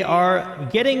as they are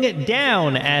getting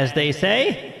down, as they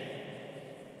say.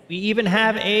 We even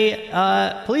have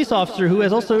a police officer who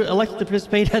has also elected to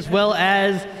participate, as well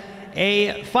as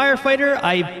a firefighter.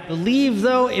 I believe,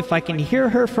 though, if I can hear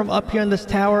her from up here in this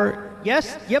tower,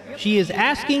 yes, yep, she is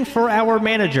asking for our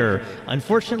manager.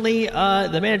 Unfortunately,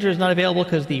 the manager is not available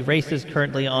because the race is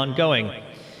currently ongoing.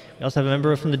 We also have a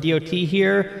member from the DOT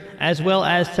here, as well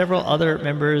as several other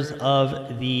members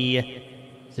of the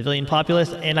civilian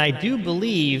populace. And I do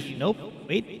believe, nope,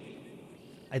 wait,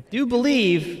 I do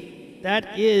believe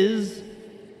that is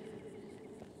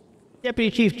Deputy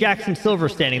Chief Jackson Silver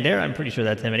standing there. I'm pretty sure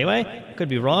that's him anyway. Could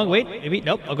be wrong. Wait, maybe.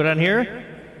 Nope. I'll go down here.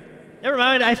 Never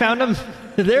mind. I found him.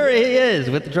 There he is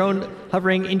with the drone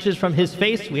hovering inches from his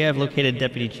face. We have located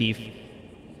Deputy Chief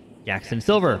Jackson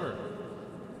Silver.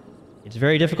 It's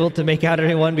very difficult to make out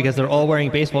anyone because they're all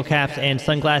wearing baseball caps and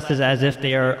sunglasses as if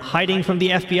they are hiding from the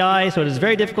FBI. So it is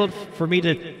very difficult for me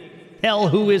to tell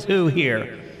who is who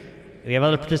here. We have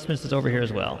other participants that's over here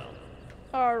as well.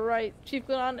 All right, Chief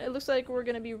Glennon, it looks like we're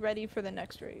going to be ready for the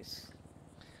next race.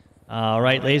 All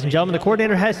right, ladies and gentlemen, the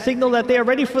coordinator has signaled that they are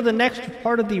ready for the next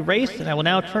part of the race, and I will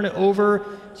now turn it over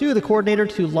to the coordinator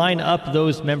to line up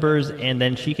those members, and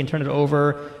then she can turn it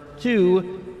over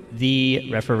to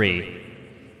the referee.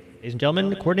 Ladies and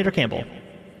gentlemen, Coordinator Campbell.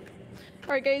 All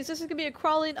right, guys, this is going to be a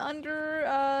crawling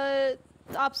under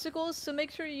obstacles, so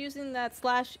make sure you're using that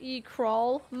 /E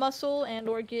crawl muscle and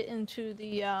or get into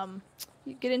the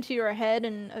get into your head,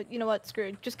 and you know what, screw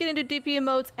it. Just get into DP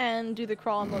emotes and do the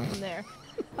crawl mode from there.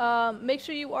 Make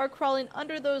sure you are crawling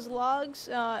under those logs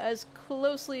as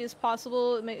closely as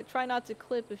possible. Try not to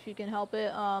clip if you can help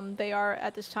it. They are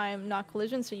at this time not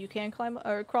collision, so you can climb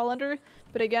or crawl under.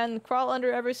 But again, crawl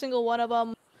under every single one of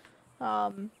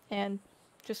them, and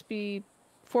just be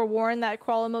forewarned that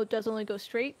crawl emote does only go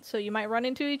straight, so you might run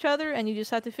into each other, and you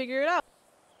just have to figure it out.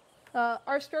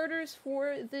 Our starters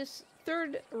for this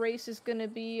third race is going to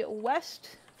be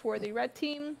West for the red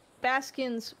team,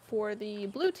 Baskins for the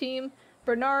blue team,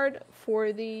 Bernard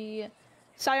for the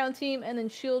Scion team, and then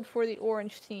Shield for the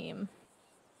orange team.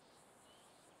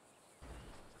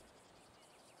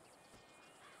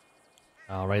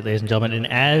 All right, ladies and gentlemen, and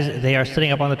as they are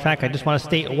setting up on the track, I just want to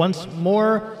state once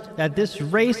more that this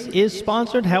race is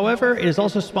sponsored. However, it is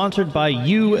also sponsored by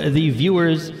you, the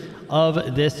viewers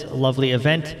of this lovely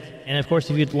event. And of course,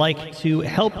 if you'd like to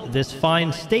help this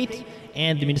fine state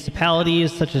and the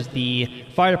municipalities such as the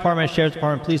Fire Department, Sheriff's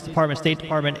Department, Police Department, State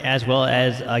Department, as well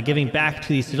as giving back to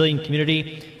the civilian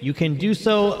community, you can do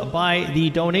so by the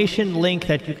donation link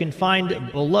that you can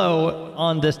find below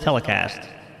on this telecast.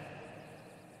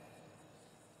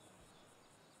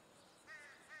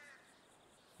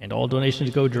 And all donations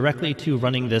go directly to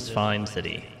running this fine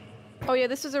city. Oh yeah,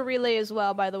 this is a relay as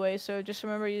well, by the way, so just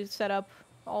remember you set up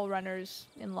all runners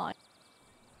in line.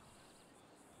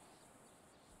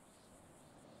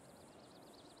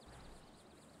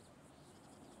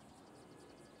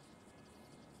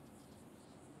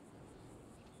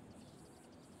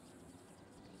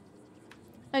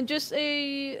 And just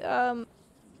a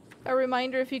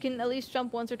reminder, if you can at least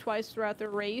jump once or twice throughout the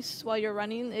race while you're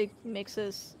running, it makes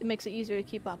it easier to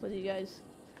keep up with you guys.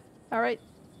 All right,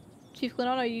 Chief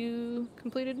Glennon, are you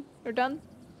completed or done?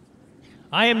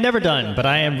 I am never done, but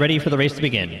I am ready for the race to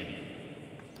begin.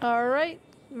 All right,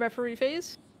 referee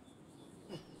phase.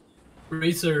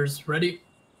 Racers, ready?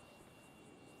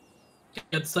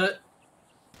 Get set.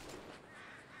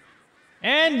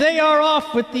 And they are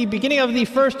off with the beginning of the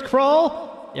first crawl.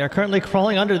 They are currently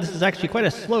crawling under. This is actually quite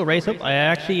a slow race. Oh, I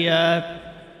actually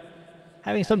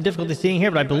having some difficulty seeing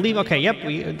here, but I believe, okay,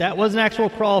 yep, that was an actual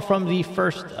crawl from the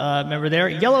first member there.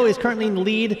 Yellow is currently in the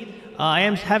lead. I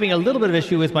am having a little bit of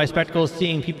issue with my spectacles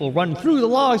seeing people run through the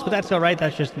logs, but that's all right.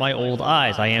 That's just my old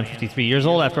eyes. I am 53 years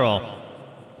old after all.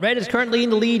 Red is currently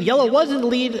in the lead. Yellow was in the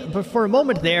lead for a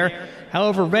moment there,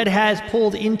 However, red has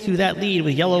pulled into that lead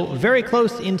with yellow very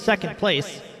close in second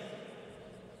place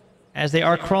as they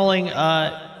are crawling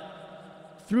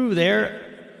through there.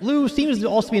 Blue seems to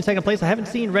also be in second place. I haven't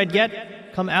seen red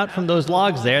yet come out from those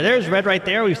logs there. There's red right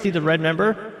there. We see the red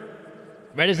member.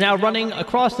 Red is now running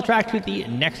across the track to the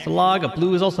next log.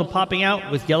 Blue is also popping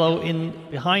out with yellow in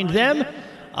behind them.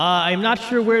 I'm not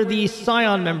sure where the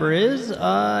Scion member is.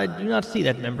 I do not see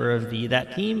that member of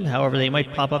that team. However, they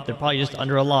might pop up. They're probably just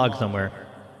under a log somewhere.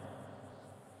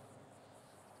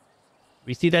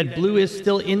 We see that blue is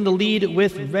still in the lead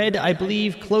with red, I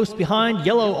believe, close behind.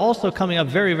 Yellow also coming up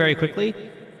very, very quickly.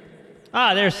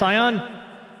 There's Scion.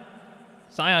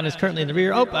 Scion is currently in the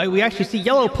rear. We actually see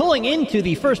yellow pulling into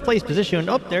the first place position.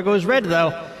 There goes red,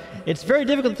 though. It's very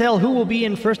difficult to tell who will be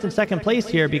in first and second place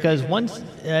here because once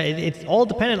it's all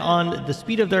dependent on the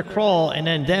speed of their crawl and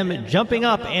then them jumping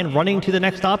up and running to the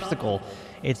next obstacle.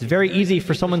 It's very easy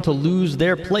for someone to lose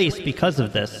their place because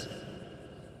of this.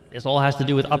 This all has to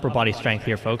do with upper body strength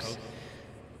here, folks.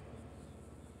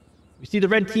 We see the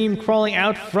red team crawling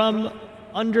out from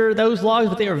under those logs,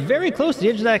 but they are very close to the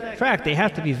edge of that track. They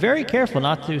have to be very careful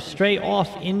not to stray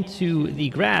off into the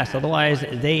grass, otherwise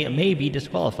they may be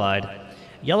disqualified.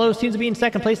 Yellow seems to be in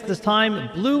second place at this time.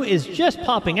 Blue is just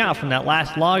popping out from that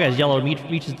last log as yellow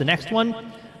reaches the next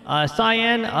one.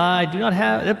 Cyan, I do not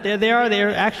have... There they are.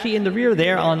 They're actually in the rear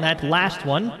there on that last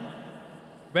one.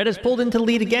 Red has pulled into the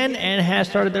lead again and has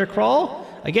started their crawl.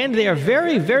 Again, they are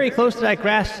very, very close to that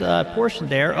grass portion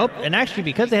there. And actually,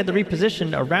 because they had to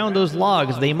reposition around those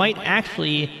logs, they might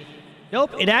actually...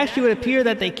 It actually would appear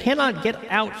that they cannot get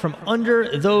out from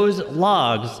under those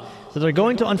logs. So they're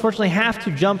going to, unfortunately, have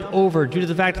to jump over due to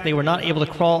the fact that they were not able to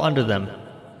crawl under them.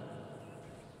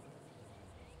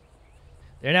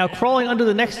 They're now crawling under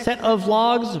the next set of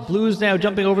logs. Blue's now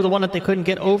jumping over the one that they couldn't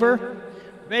get over.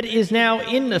 Red is now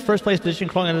in the first place position,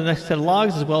 crawling under the next set of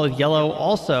logs, as well as yellow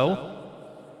also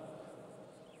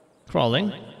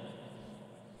crawling.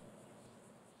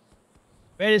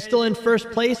 Red is still in first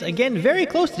place. Again, very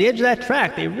close to the edge of that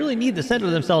track. They really need to center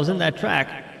themselves in that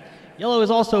track. Yellow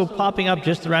is also popping up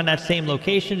just around that same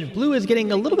location. Blue is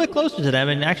getting a little bit closer to them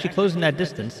and actually closing that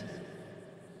distance.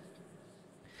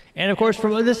 And of course,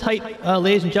 from this height,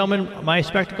 ladies and gentlemen, my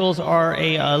spectacles are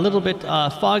a little bit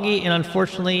foggy, and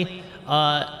unfortunately,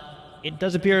 it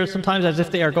does appear sometimes as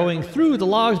if they are going through the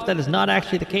logs, but that is not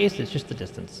actually the case. It's just the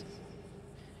distance.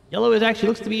 Yellow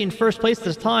looks to be in first place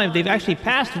this time. They've actually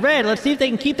passed red. Let's see if they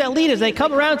can keep that lead as they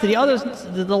come around to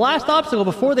the last obstacle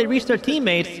before they reach their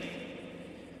teammates. It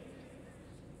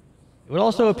would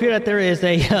also appear that there is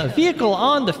a vehicle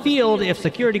on the field. If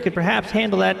security could perhaps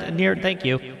handle that near... Thank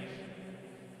you.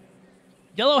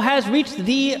 Yellow has reached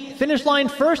the finish line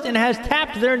first and has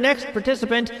tapped their next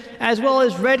participant, as well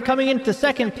as red coming into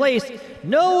second place.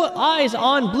 No eyes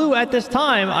on blue at this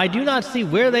time. I do not see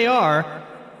where they are.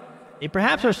 They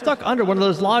perhaps are stuck under one of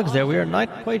those logs there. We are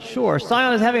not quite sure.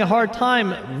 Scion is having a hard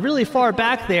time really far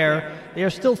back there. They are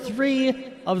still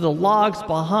 3 of the logs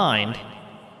behind.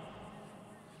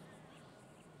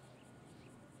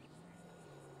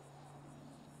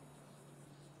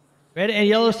 Red and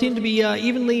yellow seem to be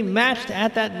evenly matched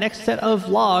at that next set of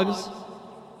logs.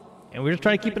 And we're just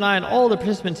trying to keep an eye on all the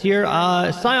participants here.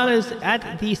 Scion is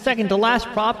at the second to last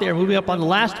prop. They are moving up on the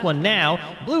last one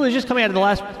now. Blue is just coming out of the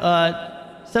last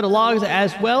set of logs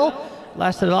as well.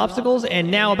 Last set of obstacles.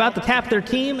 And now about to tap their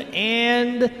team.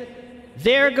 And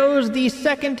there goes the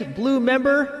second blue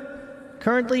member.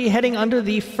 Currently heading under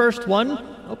the first one.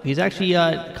 Oh, he's actually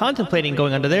contemplating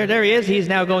going under there. There he is. He's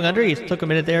now going under. He took a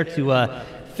minute there to...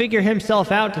 figure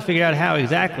himself out to figure out how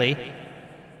exactly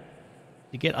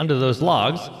to get under those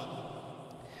logs.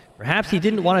 Perhaps he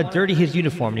didn't want to dirty his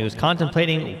uniform and he was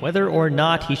contemplating whether or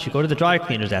not he should go to the dry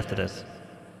cleaners after this.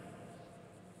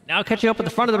 Now catching up at the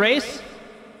front of the race,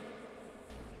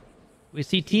 we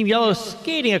see Team Yellow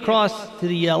skating across to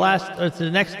the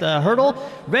next hurdle.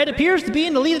 Red appears to be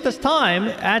in the lead at this time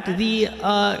at the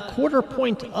quarter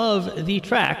point of the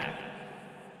track.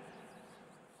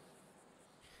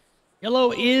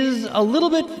 Yellow is a little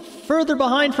bit further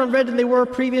behind from red than they were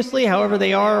previously. However,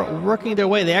 they are working their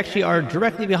way. They actually are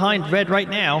directly behind red right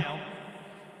now.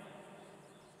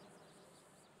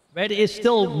 Red is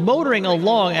still motoring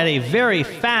along at a very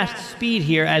fast speed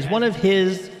here as one of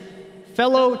his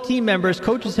fellow team members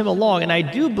coaches him along, and I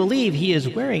do believe he is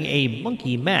wearing a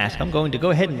monkey mask. I'm going to go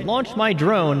ahead and launch my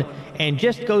drone and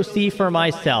just go see for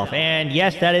myself. And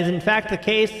yes, that is in fact the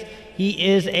case. He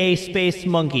is a space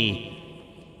monkey.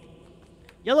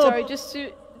 Yellow.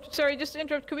 Sorry, just to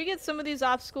interrupt. Could we get some of these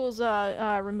obstacles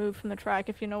removed from the track,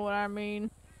 if you know what I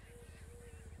mean?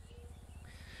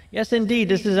 Yes, indeed.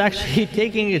 This is actually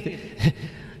taking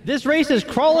This race is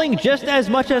crawling just as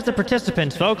much as the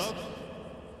participants, folks.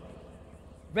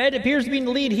 Red appears to be in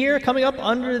the lead here, coming up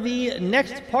under the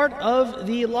next part of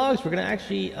the logs. We're going to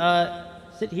actually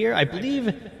sit here. I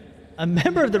believe a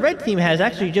member of the red team has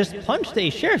actually just punched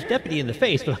a sheriff's deputy in the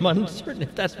face, but I'm uncertain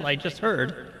if that's what I just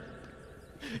heard.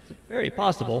 It's very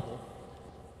possible.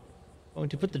 Going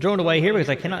to put the drone away here because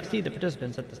I cannot see the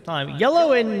participants at this time.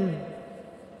 Yellow and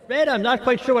red, I'm not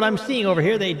quite sure what I'm seeing over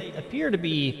here. They appear to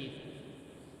be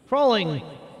crawling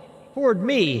toward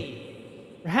me.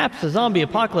 Perhaps the zombie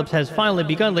apocalypse has finally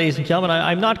begun, ladies and gentlemen.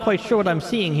 I'm not quite sure what I'm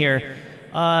seeing here.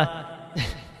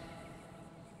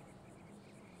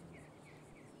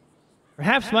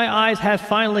 Perhaps my eyes have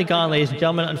finally gone, ladies and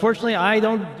gentlemen. Unfortunately, I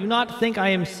do not think I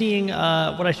am seeing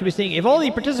what I should be seeing. If all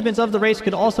the participants of the race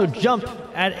could also jump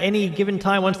at any given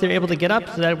time once they're able to get up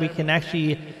so that we can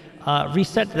actually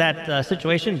reset that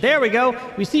situation. There we go.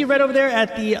 We see red over there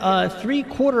at the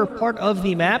three-quarter part of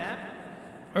the map,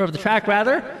 or of the track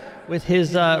rather, with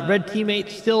his red teammate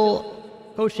still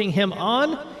coaching him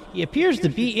on. He appears to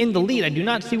be in the lead. I do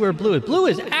not see where blue is. Blue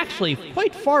is actually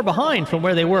quite far behind from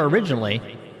where they were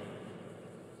originally.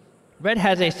 Red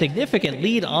has a significant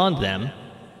lead on them.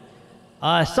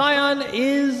 Scion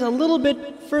is a little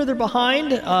bit further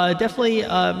behind, definitely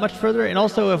much further. And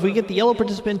also, if we get the yellow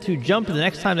participant to jump the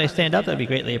next time they stand up, that'd be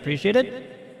greatly appreciated.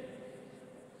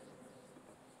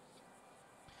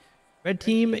 Red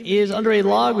team is under a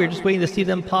log. We're just waiting to see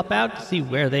them pop out, to see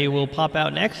where they will pop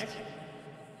out next.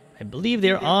 I believe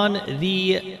they're on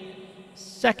the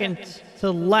second to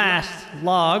last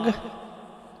log.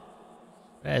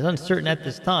 That is uncertain at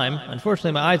this time.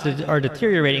 Unfortunately, my eyes are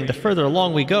deteriorating the further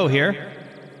along we go here.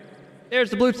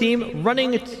 There's the blue team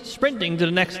running, sprinting to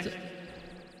the next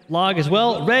log as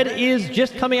well. Red is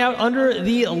just coming out under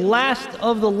the last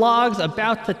of the logs,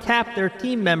 about to tap their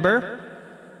team member.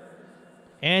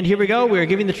 And here we go. We're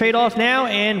giving the trade-off now,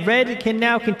 and red can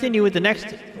now continue with the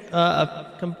next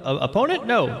opponent?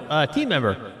 No, team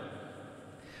member.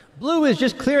 Blue is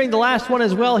just clearing the last one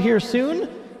as well here soon,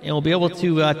 and we'll be able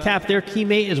to tap their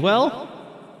teammate as well.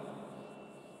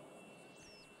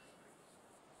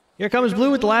 Here comes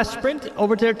blue with the last sprint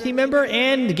over to their team member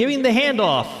and giving the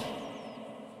handoff.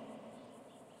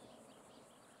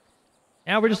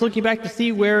 Now we're just looking back to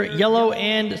see where yellow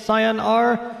and Scion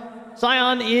are.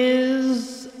 Scion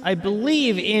is, I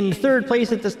believe, in third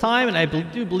place at this time, and I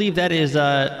do believe that is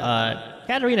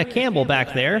Katarina Campbell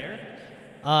back there.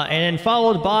 And then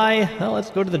followed by, well, let's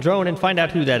go to the drone and find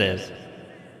out who that is.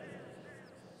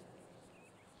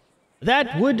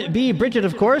 That would be Bridget,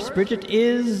 of course. Bridget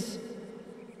is,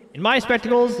 in my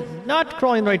spectacles, not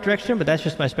crawling in the right direction, but that's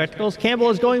just my spectacles. Campbell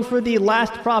is going for the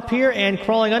last prop here and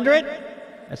crawling under it.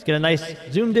 Let's get a nice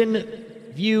zoomed-in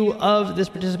view of this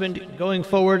participant going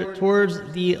forward towards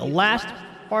the last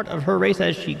part of her race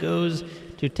as she goes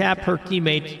to tap her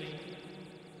teammate.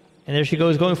 And there she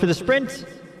goes, going for the sprint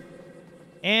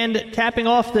and tapping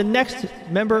off the next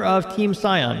member of Team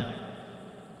Scion.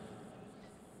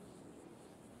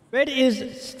 Red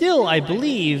is still, I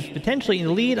believe, potentially in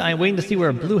the lead. I'm waiting to see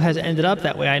where blue has ended up.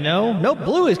 That way I know. Nope,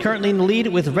 blue is currently in the lead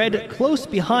with red close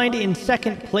behind in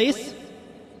second place.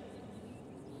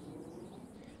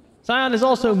 Scion is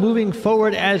also moving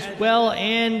forward as well,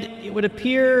 and it would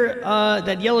appear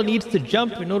that yellow needs to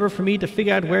jump in order for me to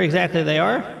figure out where exactly they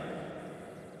are.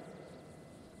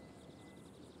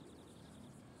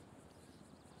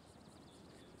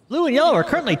 Blue and yellow are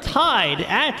currently tied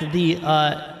at the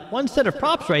one set of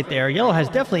props right there. Yellow has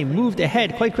definitely moved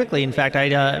ahead quite quickly. In fact,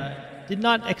 I did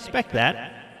not expect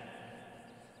that.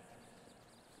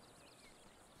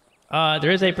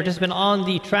 There is a participant on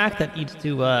the track that needs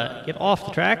to get off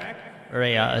the track, or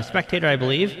a spectator, I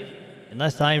believe,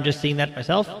 unless I'm just seeing that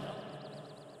myself.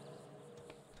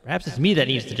 Perhaps it's me that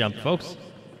needs to jump, folks.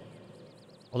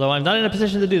 Although I'm not in a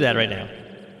position to do that right now.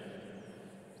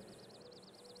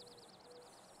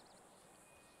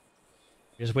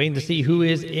 Just waiting to see who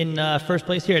is in first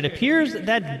place here. It appears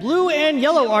that blue and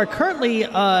yellow are currently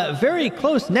very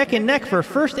close, neck and neck for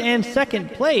first and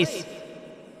second place.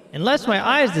 Unless my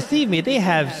eyes deceive me, they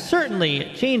have certainly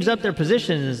changed up their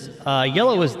positions.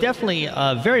 Yellow was definitely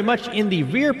very much in the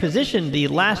rear position the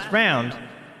last round.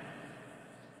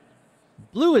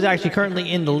 Blue is actually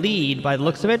currently in the lead by the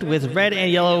looks of it, with red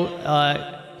and yellow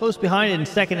close behind in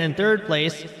second and third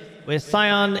place, with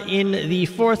Scion in the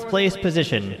fourth place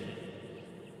position.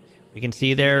 We can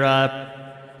see their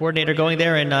coordinator going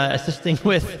there and assisting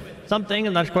with something.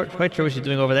 I'm not quite sure what she's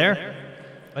doing over there.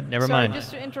 But never mind.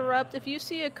 Just to interrupt, if you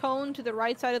see a cone to the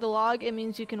right side of the log, it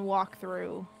means you can walk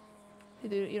through.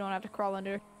 You don't have to crawl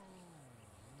under.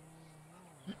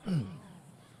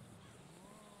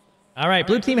 All right,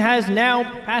 blue team has now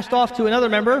passed off to another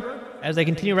member as they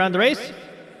continue around the race.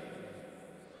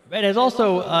 Red has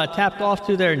also tapped off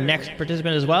to their next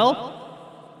participant as well.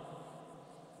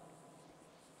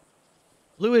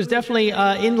 Blue is definitely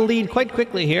in the lead quite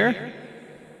quickly here.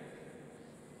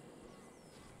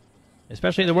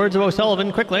 Especially in the words of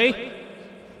O'Sullivan, quickly.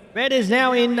 Red is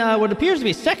now in what appears to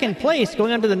be second place,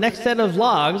 going on to the next set of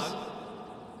logs.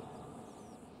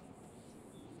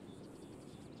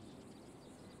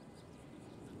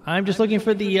 I'm just looking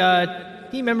for the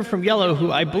team member from yellow,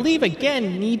 who I believe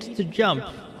again needs to jump.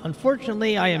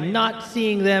 Unfortunately, I am not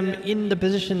seeing them in the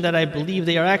position that I believe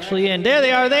they are actually in. There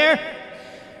they are there!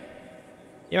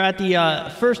 They're at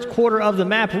the first quarter of the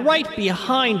map, right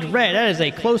behind red. That is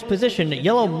a close position.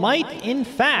 Yellow might, in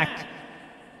fact,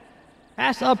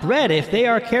 pass up red if they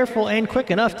are careful and quick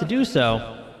enough to do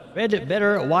so. Red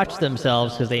better watch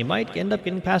themselves, because they might end up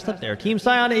getting passed up there. Team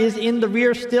Cyan is in the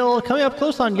rear still, coming up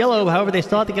close on yellow. However, they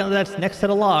still have to get on that next set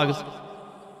of logs.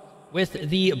 With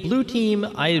the blue team,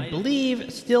 I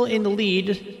believe, still in the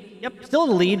lead. Yep, still in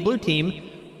the lead, blue team.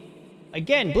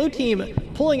 Again, blue team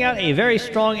pulling out a very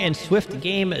strong and swift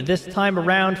game this time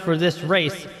around for this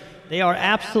race. They are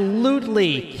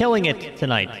absolutely killing it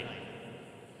tonight.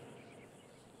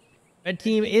 Red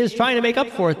team is trying to make up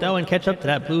for it, though, and catch up to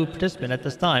that blue participant at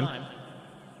this time.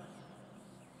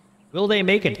 Will they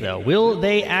make it, though? Will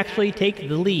they actually take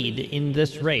the lead in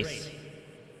this race?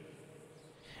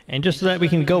 And just so that we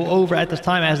can go over at this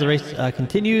time as the race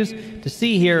continues to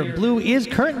see here, blue is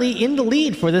currently in the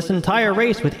lead for this entire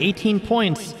race with 18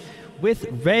 points, with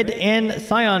red and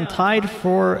cyan tied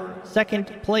for second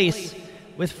place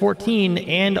with 14,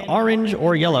 and orange,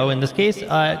 or yellow in this case,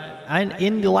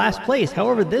 in the last place.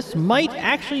 However, this might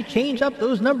actually change up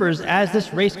those numbers as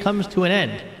this race comes to an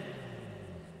end.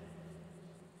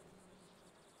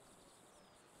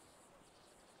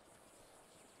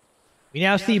 We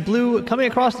now see blue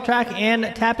coming across the track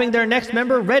and tapping their next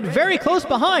member. Red very close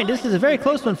behind. This is a very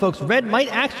close one, folks. Red might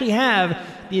actually have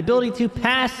the ability to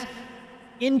pass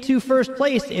into first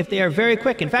place if they are very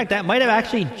quick. In fact, that might have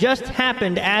actually just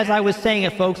happened as I was saying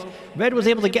it, folks. Red was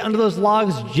able to get under those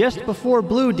logs just before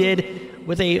blue did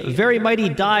with a very mighty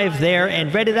dive there,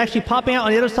 and red is actually popping out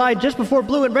on the other side just before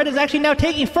blue, and red is actually now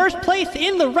taking first place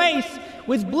in the race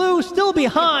with blue still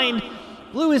behind.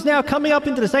 Blue is now coming up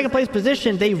into the second place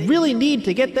position. They really need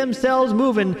to get themselves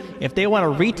moving if they want to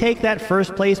retake that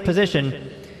first place position.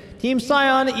 Team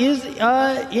Cyan is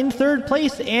in third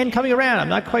place and coming around. I'm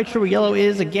not quite sure where yellow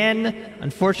is again.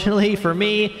 Unfortunately for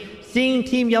me, seeing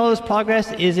Team Yellow's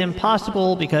progress is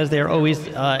impossible because they're always,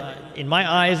 in my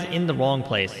eyes, in the wrong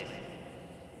place.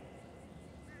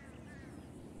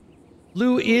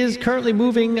 Blue is currently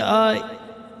moving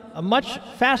much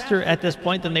faster at this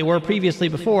point than they were previously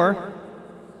before.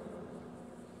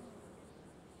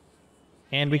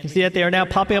 And we can see that they are now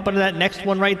popping up under that next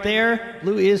one right there.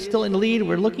 Blue is still in the lead.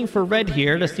 We're looking for red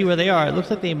here to see where they are. It looks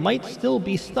like they might still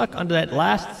be stuck under that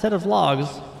last set of logs.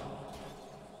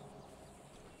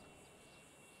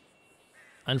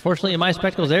 Unfortunately, in my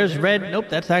spectacles, there's red. Nope,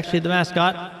 that's actually the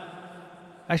mascot.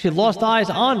 Actually lost eyes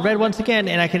on red once again,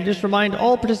 and I can just remind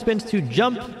all participants to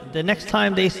jump the next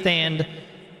time they stand.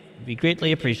 Would be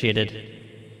greatly appreciated.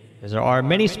 Because there are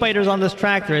many spiders on this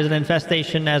track. There is an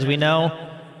infestation, as we know.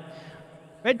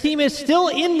 Red team is still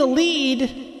in the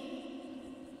lead,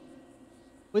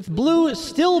 with blue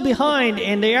still behind,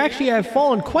 and they actually have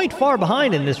fallen quite far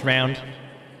behind in this round.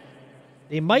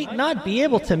 They might not be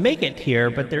able to make it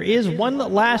here, but there is one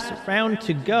last round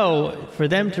to go for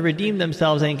them to redeem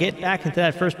themselves and get back into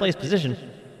that first place position.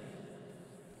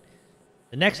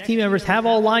 The next team members have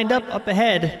all lined up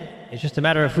ahead. It's just a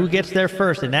matter of who gets there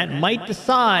first, and that might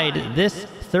decide this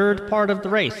third part of the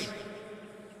race.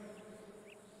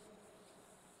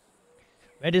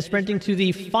 Red is sprinting to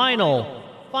the final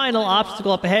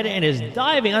obstacle up ahead and is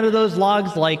diving under those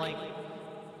logs like,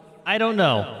 I don't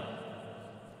know.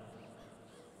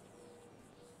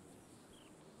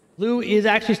 Blue is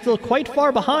actually still quite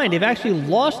far behind. They've actually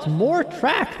lost more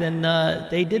track than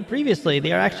they did previously.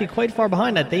 They are actually quite far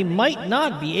behind that. They might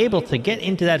not be able to get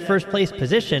into that first place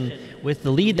position with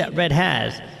the lead that red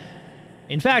has.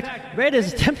 In fact, red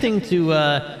is attempting to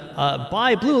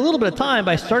buy blue a little bit of time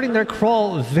by starting their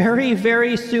crawl very,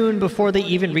 very soon before they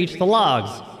even reach the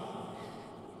logs.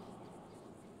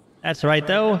 That's right,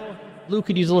 though. Blue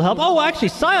could use a little help. Oh, actually,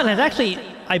 Cyan has actually,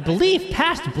 I believe,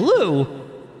 passed blue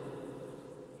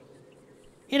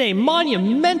in a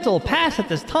monumental pass at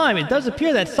this time. It does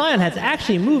appear that Cyan has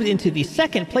actually moved into the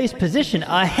second place position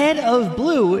ahead of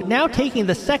blue, now taking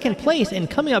the second place and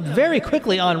coming up very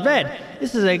quickly on red.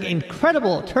 This is an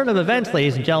incredible turn of events,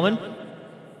 ladies and gentlemen.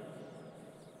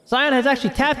 Cyan has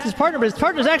actually tapped his partner, but his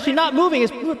partner is actually not moving.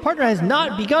 His partner has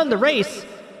not begun the race.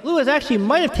 Blue has actually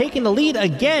might have taken the lead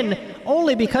again,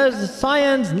 only because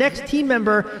Cyan's next team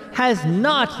member has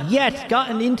not yet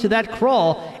gotten into that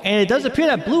crawl, and it does appear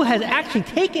that Blue has actually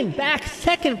taken back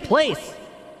second place.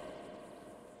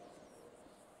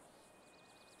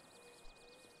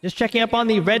 Just checking up on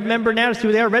the red member now to see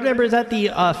where they are. Red member is at the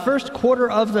first quarter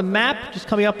of the map, just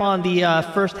coming up on the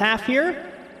first half here.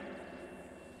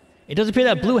 It does appear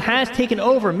that Blue has taken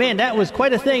over. Man, that was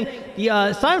quite a thing.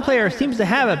 The Cyan player seems to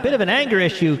have a bit of an anger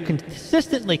issue,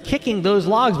 consistently kicking those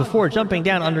logs before jumping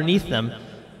down underneath them.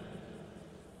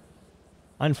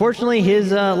 Unfortunately,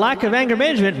 his lack of anger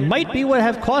management might be what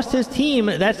have cost his team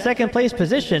that second place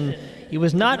position. He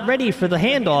was not ready for the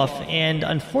handoff, and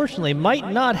unfortunately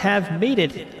might not have made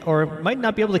it, or might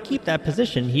not be able to keep that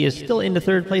position. He is still in the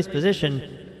third place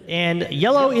position. And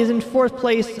Yellow is in fourth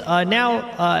place,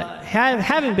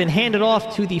 having been handed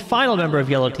off to the final member of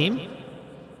Yellow team.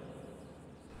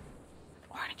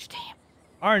 Orange team.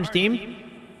 Orange team.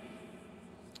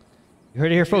 You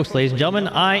heard it here, folks, ladies and gentlemen.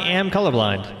 I am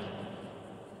colorblind.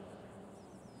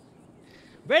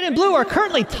 Red and Blue are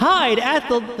currently tied at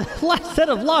the last set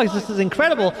of logs. This is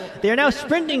incredible. They are now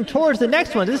sprinting towards the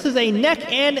next one. This is a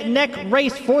neck-and-neck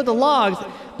race for the logs,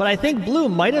 but I think Blue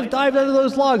might have dived out of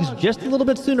those logs just a little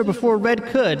bit sooner before Red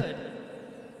could.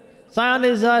 Cyan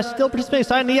is still participating.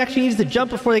 Cyan actually needs to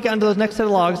jump before they get onto those next set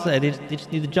of logs. They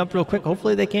just need to jump real quick.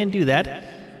 Hopefully they can do that.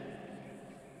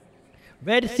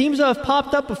 Red seems to have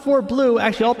popped up before Blue.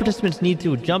 Actually, all participants need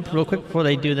to jump real quick before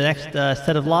they do the next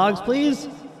set of logs, please.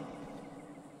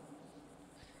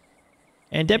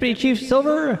 And Deputy Chief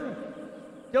Silver,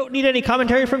 don't need any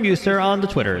commentary from you, sir, on the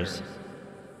Twitters.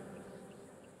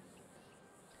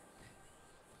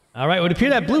 All right, it would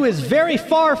appear that Blue is very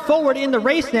far forward in the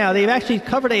race now. They've actually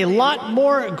covered a lot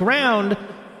more ground,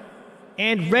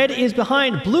 and Red is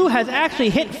behind. Blue has actually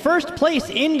hit first place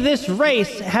in this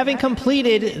race, having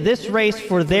completed this race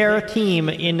for their team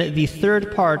in the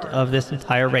third part of this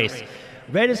entire race.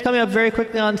 Red is coming up very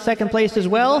quickly on second place as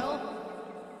well.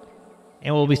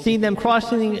 And we'll be seeing them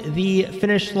crossing the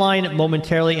finish line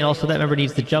momentarily, and also that member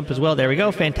needs to jump as well. There we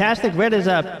go. Fantastic. Red has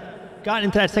gotten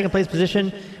into that second place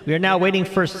position. We are now waiting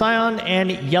for Cyan and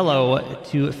Yellow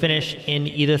to finish in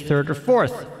either third or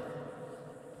fourth.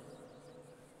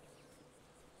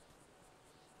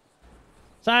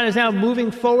 Cyan is now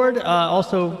moving forward.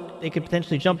 Also, they could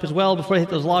potentially jump as well before they hit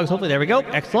those logs. Hopefully, there we go.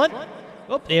 Excellent.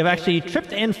 Oh, they have actually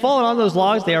tripped and fallen on those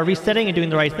logs. They are resetting and doing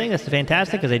the right thing. This is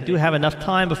fantastic, because they do have enough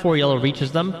time before Yellow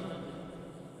reaches them.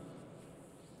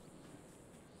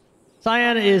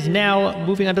 Cyan is now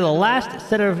moving onto the last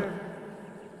set of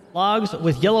logs,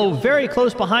 with Yellow very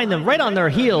close behind them, right on their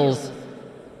heels.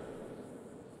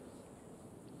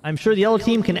 I'm sure the Yellow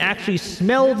team can actually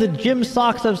smell the gym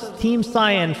socks of Team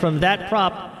Cyan from that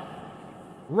prop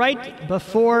right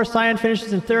before Cyan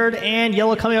finishes in third, and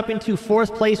Yellow coming up into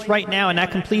fourth place right now, and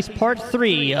that completes part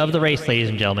 3 of the race, ladies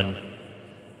and gentlemen.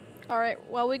 All right,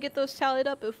 while we get those tallied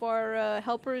up, if our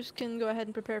helpers can go ahead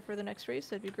and prepare for the next race,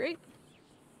 that'd be great.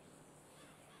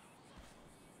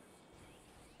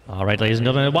 All right, ladies and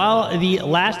gentlemen, while the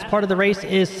last part of the race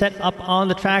is set up on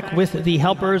the track with the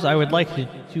helpers, I would like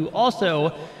to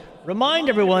also remind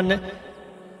everyone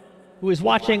who is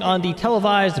watching on the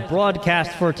televised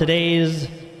broadcast for today's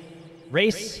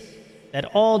race that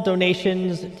all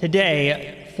donations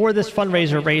today for this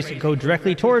fundraiser race go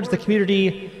directly towards the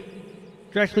community,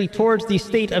 directly towards the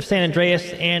state of San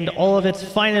Andreas and all of its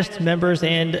finest members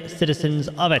and citizens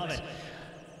of it.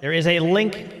 There is a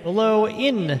link below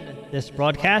in this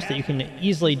broadcast that you can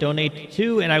easily donate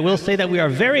to, and I will say that we are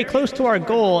very close to our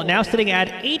goal, now sitting at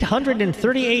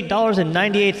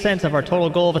 $838.98 of our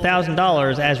total goal of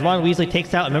 $1,000, as Ron Weasley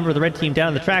takes out a member of the red team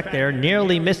down the track there,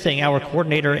 nearly missing our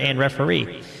coordinator and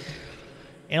referee.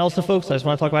 And also, folks, I just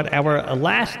want to talk about our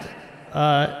last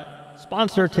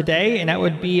sponsor today, and that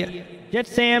would be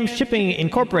JetSam Shipping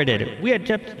Incorporated. We at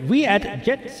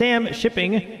JetSam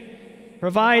Shipping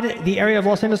provide the area of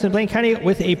Los Angeles and Blaine County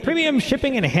with a premium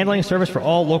shipping and handling service for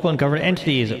all local and government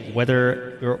entities.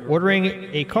 Whether you're ordering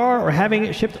a car or having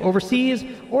it shipped overseas,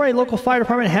 or a local fire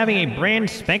department having a brand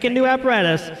spanking new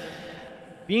apparatus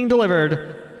being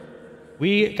delivered,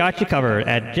 we got you covered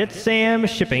at JetSam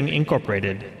Shipping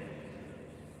Incorporated.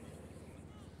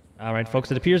 All right,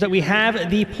 folks, it appears that we have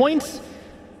the points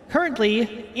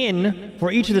currently in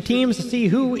for each of the teams to see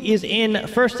who is in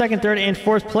first, second, third, and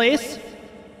fourth place.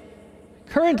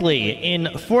 Currently in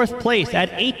fourth place at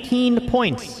 18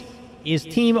 points is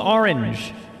Team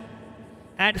Orange.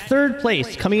 At third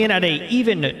place, coming in at an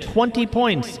even 20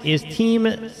 points, is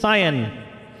Team Cyan.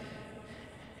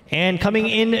 And coming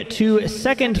in to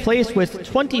second place with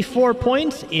 24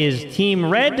 points is Team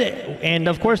Red. And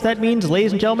of course that means,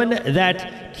 ladies and gentlemen,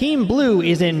 that Team Blue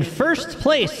is in first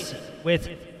place with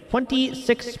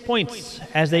 26 points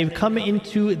as they come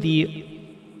into the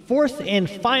fourth and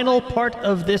final part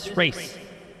of this race.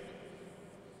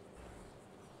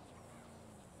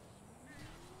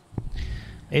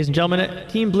 Ladies and gentlemen,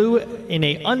 Team Blue, in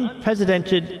an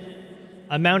unprecedented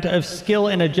amount of skill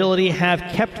and agility, have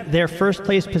kept their first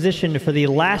place position for the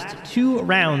last 2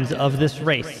 rounds of this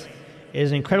race. It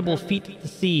is an incredible feat to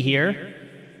see here.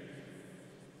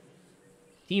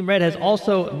 Team Red has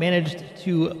also managed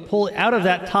to pull out of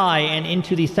that tie and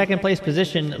into the second place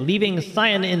position, leaving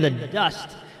Cyan in the dust,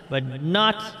 but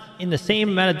not in the same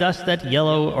amount of dust that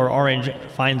Yellow or Orange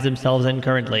finds themselves in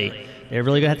currently. They're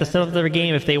really going to have to set up their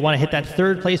game if they want to hit that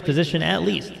third place position at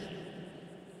least.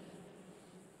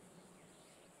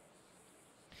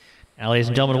 Now, ladies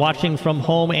and gentlemen, watching from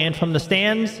home and from the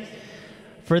stands,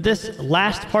 for this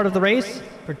last part of the race,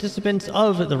 participants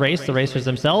of the race, the racers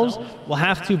themselves, will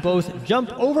have to both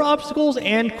jump over obstacles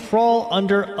and crawl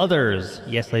under others.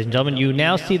 Yes, ladies and gentlemen, you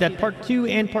now see that Part 2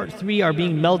 and Part 3 are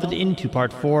being melded into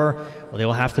Part 4. Well, they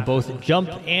will have to both jump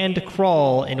and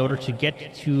crawl in order to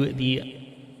get to the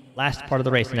last part of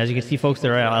the race. And as you can see, folks,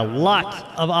 there are a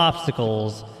lot of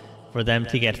obstacles for them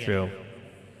to get through.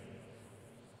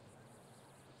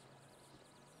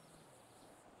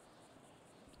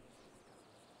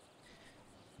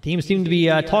 Teams seem to be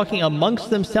talking amongst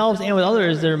themselves and with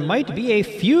others. There might be a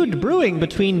feud brewing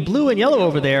between Blue and Yellow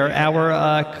over there.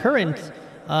 Our current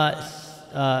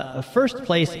first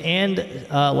place and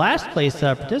last place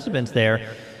participants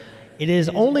there. It is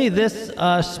only this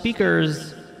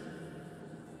speaker's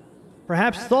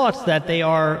perhaps thoughts that they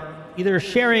are either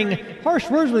sharing harsh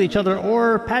words with each other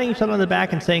or patting each other on the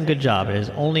back and saying good job. It is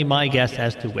only my guess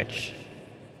as to which.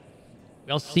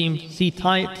 We also see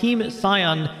Team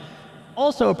Cyan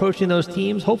also approaching those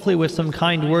teams, hopefully with some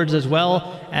kind words as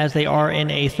well, as they are in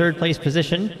a third place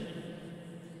position.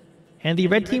 And the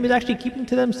red team is actually keeping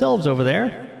to themselves over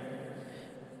there.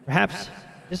 Perhaps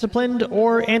disciplined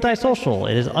or antisocial.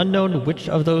 It is unknown which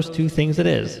of those two things it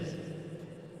is.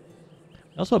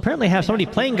 We also apparently have somebody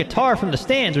playing guitar from the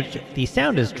stands, which the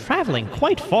sound is traveling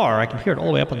quite far. I can hear it all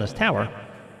the way up on this tower.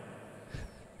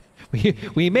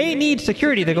 We may need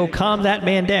security to go calm that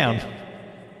man down.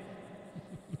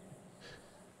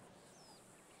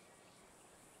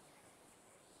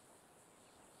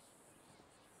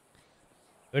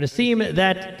 It would seem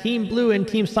that Team Blue and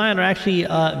Team Cyan are actually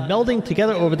melding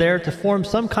together over there to form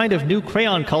some kind of new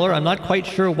crayon color. I'm not quite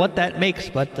sure what that makes,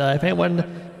 but if anyone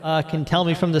can tell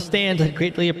me from the stands, I'd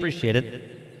greatly appreciate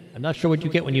it. I'm not sure what you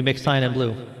get when you mix Cyan and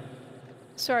Blue.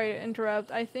 Sorry to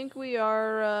interrupt. I think we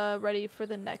are ready for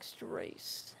the next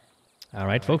race. All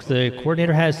right, folks. The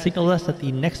coordinator has signaled us that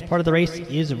the next part of the race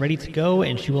is ready to go,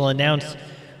 and she will announce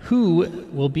who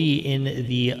will be in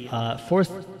the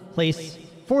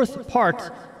fourth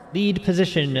part lead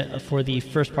position for the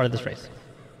first part of this race.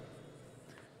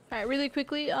 All right, really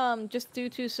quickly, just due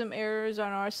to some errors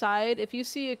on our side, if you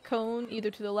see a cone either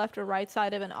to the left or right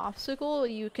side of an obstacle,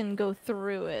 you can go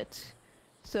through it.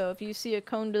 So if you see a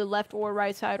cone to the left or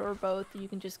right side or both, you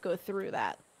can just go through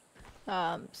that.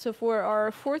 So for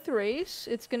our fourth race,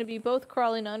 it's going to be both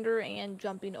crawling under and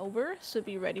jumping over, so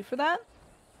be ready for that.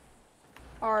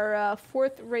 Our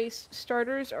fourth race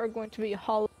starters are going to be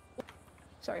Hollow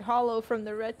from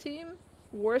the red team,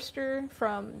 Worcester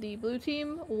from the blue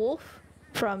team, Wolf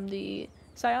from the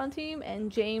Cyan team,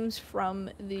 and James from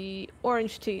the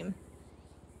orange team.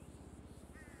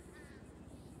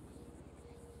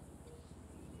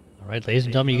 All right, ladies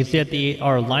and gentlemen, you can see that they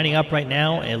are lining up right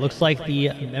now. It looks like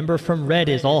the member from red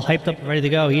is all hyped up and ready to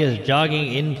go. He is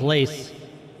jogging in place.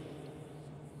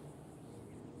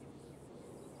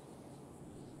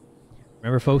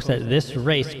 Remember, folks, that this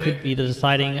race could be the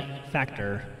deciding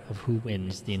factor of who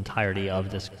wins the entirety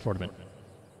of this tournament.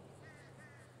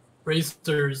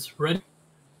 Racers ready?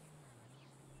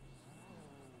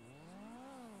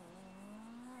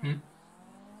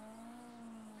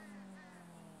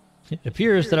 It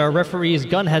appears that our referee's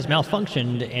gun has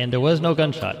malfunctioned and there was no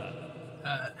gunshot.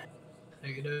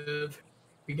 Negative.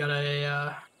 We got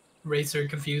a racer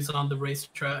confused on the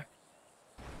racetrack.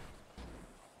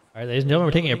 All right, ladies and gentlemen,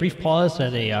 we're taking a brief pause so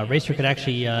that a racer could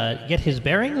actually get his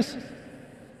bearings.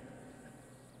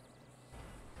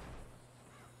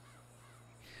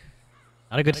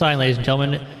 Not a good sign, ladies and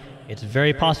gentlemen. It's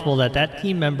very possible that that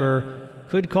team member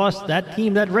could cost that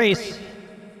team that race,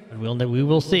 but we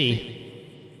will see.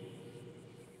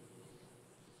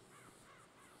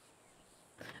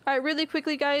 All right, really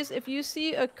quickly, guys, if you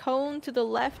see a cone to the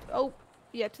left,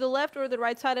 Yeah, to the left or the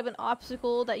right side of an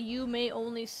obstacle that you may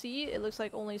only see. It looks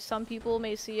like only some people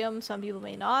may see them, some people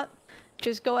may not.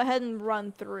 Just go ahead and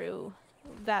run through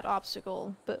that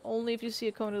obstacle, but only if you see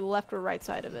a cone to the left or right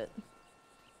side of it.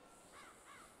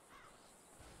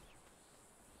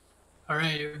 All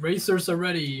right, racers are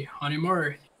ready. On your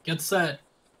mark, get set.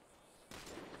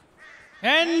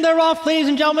 And they're off, ladies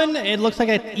and gentlemen. It looks like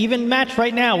an even match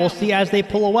right now. We'll see as they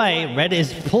pull away. Red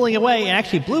is pulling away, and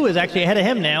actually Blue is actually ahead of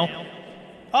him now.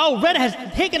 Oh, Red has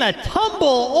taken a tumble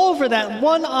over that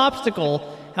one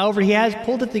obstacle. However, he has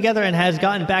pulled it together and has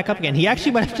gotten back up again. He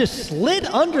actually might have just slid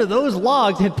under those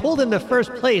logs and pulled into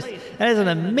first place. That is an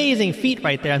amazing feat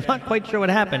right there. I'm not quite sure what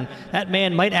happened. That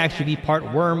man might actually be part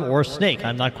worm or snake.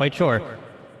 I'm not quite sure.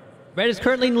 Red is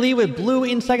currently in the lead with Blue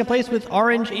in second place, with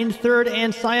Orange in third,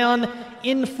 and Cyan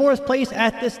in fourth place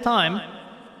at this time.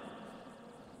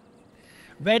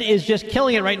 Red is just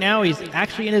killing it right now. He's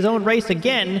actually in his own race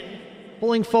again,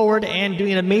 pulling forward and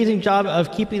doing an amazing job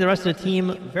of keeping the rest of the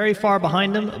team very far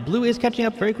behind him. Blue is catching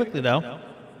up very quickly, though.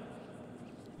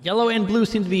 Yellow and Blue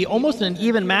seem to be almost in an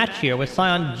even match here, with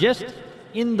Cyan just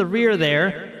in the rear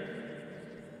there.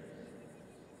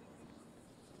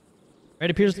 Red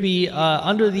appears to be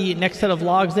under the next set of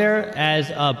logs there,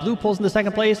 as Blue pulls into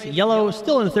second place, Yellow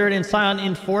still in third, and Cyan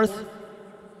in fourth.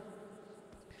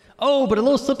 Oh, but a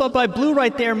little slip up by Blue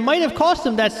right there might have cost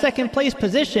him that second place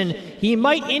position. He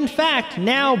might, in fact,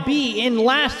 now be in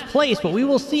last place, but we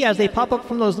will see as they pop up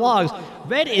from those logs.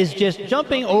 Red is just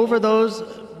jumping over those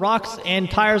rocks and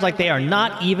tires like they are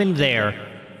not even there.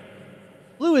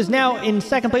 Blue is now in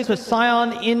second place with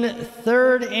Cyan in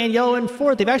third and Yellow in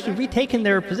fourth. They've actually retaken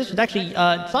their positions. Actually,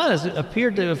 Cyan has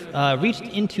appeared to have reached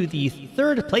into the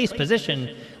third place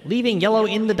position, leaving Yellow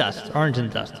in the dust, Orange in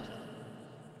the dust.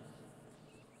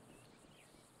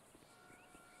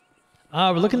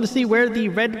 We're looking to see where the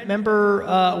Red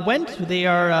member went. They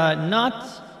are not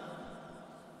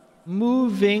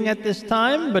moving at this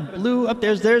time, but Blue, up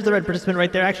there's the Red participant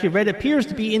right there. Actually, Red appears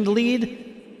to be in the lead.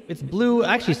 It's Blue,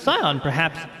 actually Cyan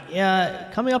perhaps,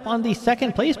 coming up on the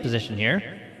second place position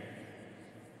here.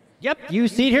 Yep, you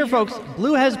see it here, folks.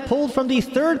 Blue has pulled from the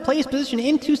third place position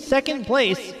into second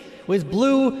place, with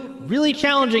Blue really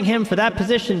challenging him for that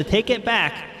position to take it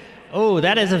back. Oh,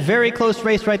 that is a very close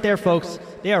race right there, folks.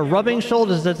 They are rubbing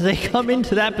shoulders as they come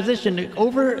into that position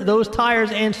over those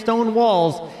tires and stone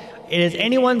walls. It is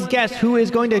anyone's guess who is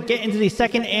going to get into the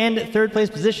second and third place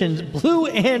positions. Blue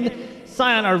and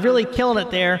Cyan are really killing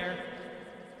it there.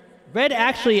 Red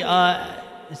actually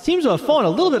seems to have fallen a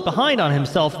little bit behind on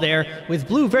himself there, with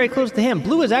Blue very close to him.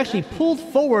 Blue is actually pulled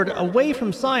forward away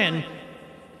from Cyan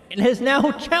and is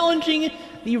now challenging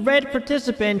the Red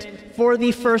participant for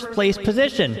the first place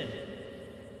position.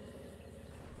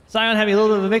 Cyan having a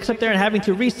little bit of a mix-up there and having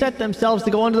to reset themselves to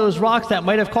go under those rocks. That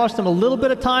might have cost them a little bit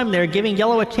of time there, giving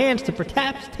Yellow a chance to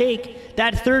perhaps take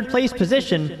that third place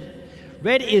position.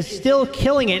 Red is still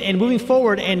killing it and moving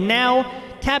forward, and now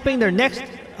tapping their next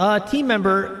team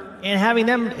member and having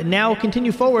them now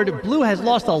continue forward. Blue has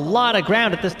lost a lot of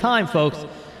ground at this time, folks.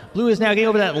 Blue is now getting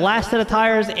over that last set of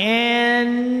tires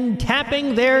and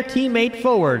tapping their teammate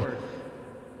forward.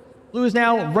 Blue is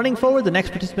now running forward, the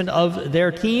next participant of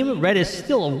their team. Red is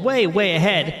still way, way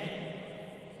ahead.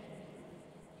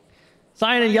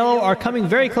 Cyan and Yellow are coming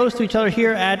very close to each other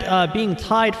here at being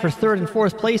tied for third and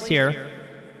fourth place here.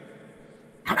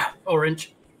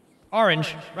 Orange.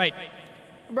 Orange, right.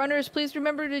 Runners, please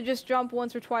remember to just jump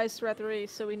once or twice throughout the race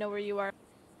so we know where you are.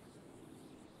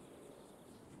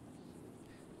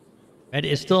 Red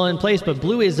is still in place, but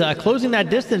Blue is closing that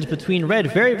distance between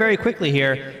Red very, very quickly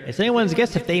here. It's anyone's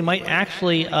guess if they might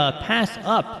actually pass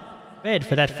up Red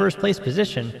for that first place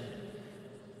position.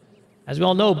 As we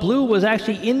all know, Blue was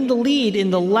actually in the lead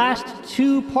in the last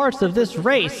two parts of this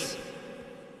race.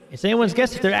 It's anyone's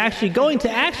guess if they're actually going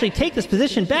to take this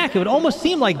position back. It would almost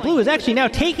seem like Blue is actually now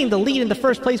taking the lead in the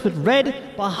first place, with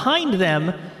Red behind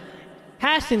them,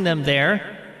 passing them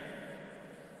there.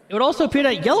 It would also appear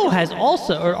that Yellow has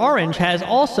also, or Orange has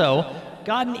also,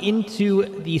 gotten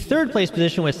into the third place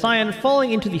position, with Cyan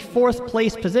falling into the fourth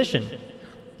place position.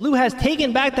 Blue has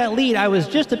taken back that lead. I was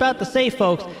just about to say,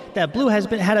 folks, that Blue has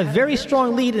had a very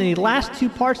strong lead in the last two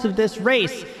parts of this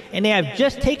race, and they have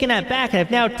just taken that back and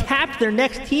have now tapped their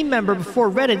next team member before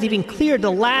Red has even cleared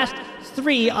the last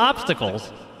three obstacles.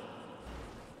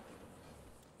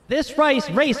 This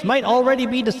race might already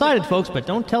be decided, folks, but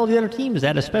don't tell the other teams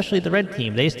that, especially the Red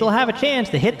team. They still have a chance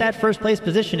to hit that first place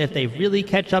position if they really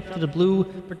catch up to the Blue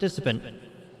participant.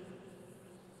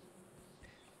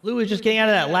 Blue is just getting out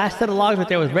of that last set of logs right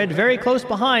there with red very close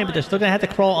behind, but they're still going to have to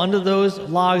crawl under those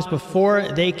logs before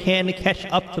they can catch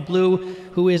up to blue,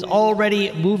 who is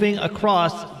already moving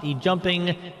across the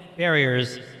jumping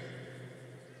barriers.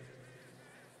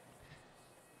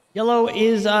 Yellow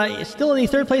is still in the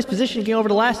third place position, getting over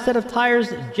the last set of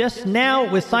tires just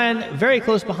now, with Cyan very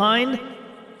close behind.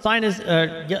 Cyan is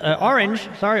orange.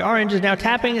 Sorry, orange is now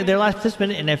tapping their last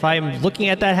participant, and if I'm looking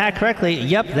at that hat correctly,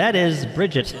 yep, that is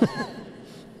Bridget.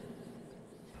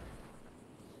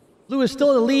 Blue is still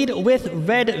in the lead with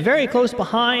red very close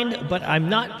behind, but I'm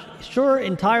not sure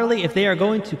entirely if they are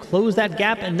going to close that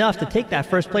gap enough to take that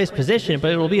first place position,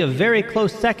 but it will be a very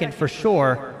close second for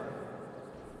sure.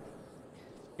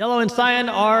 Yellow and Cyan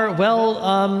are, well,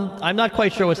 I'm not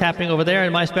quite sure what's happening over there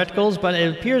in my spectacles, but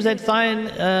it appears that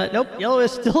Cyan, nope, Yellow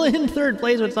is still in third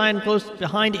place with Cyan close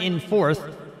behind in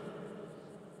fourth.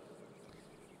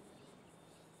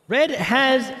 Red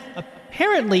has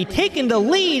apparently taken the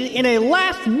lead in a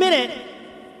last minute.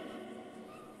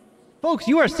 Folks,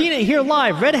 you are seeing it here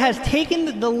live. Red has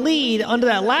taken the lead under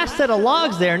that last set of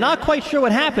logs there. Not quite sure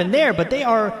what happened there, but they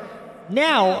are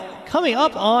now coming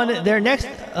up on their next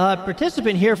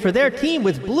participant here for their team,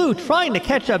 with Blue trying to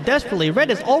catch up desperately. Red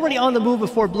is already on the move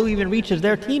before Blue even reaches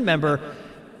their team member.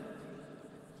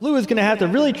 Blue is going to have to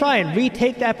really try and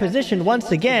retake that position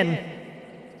once again.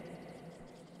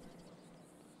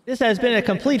 This has been a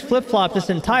complete flip-flop this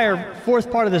entire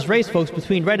fourth part of this race, folks,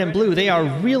 between Red and Blue. They are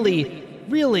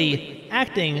really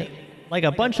acting like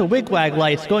a bunch of wigwag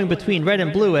lights going between Red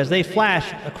and Blue as they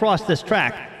flash across this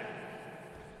track.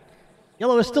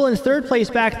 Yellow is still in third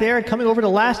place back there, coming over the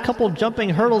last couple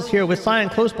jumping hurdles here with Cyan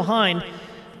close behind.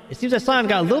 It seems that Cyan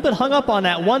got a little bit hung up on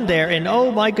that one there, and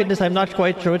oh my goodness, I'm not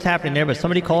quite sure what's happening there, but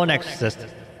somebody call an exorcist.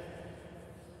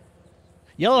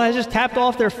 Yellow has just tapped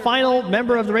off their final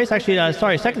member of the race. Actually,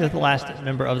 sorry, second to the last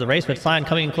member of the race, but Cyan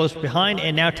coming in close behind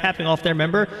and now tapping off their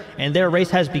member, and their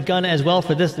race has begun as well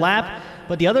for this lap.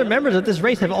 But the other members of this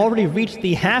race have already reached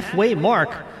the halfway mark.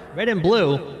 Red and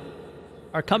Blue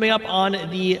are coming up on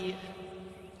the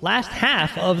last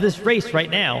half of this race right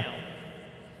now.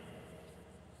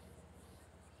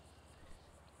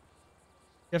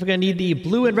 Definitely going to need the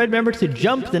blue and red member to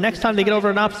jump the next time they get over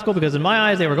an obstacle, because in my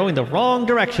eyes they were going the wrong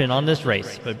direction on this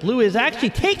race. But blue is actually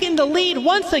taking the lead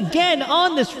once again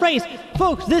on this race.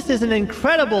 Folks, this is an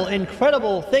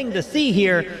incredible thing to see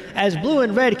here as blue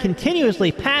and red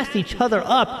continuously pass each other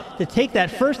up to take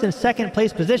that first and second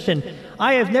place position.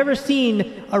 I have never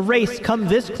seen a race come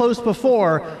this close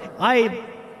before. I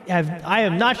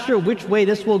am not sure which way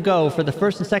this will go for the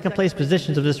first and second place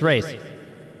positions of this race.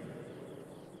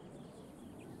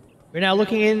 We're now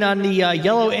looking in on the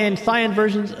yellow and Cyan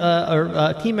versions,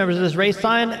 team members of this race.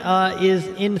 Cyan is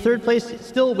in third place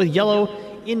still, with yellow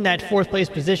in that fourth place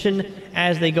position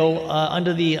as they go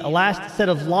under the last set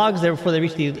of logs there before they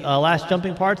reach the last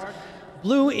jumping parts.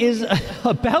 Blue is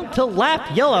about to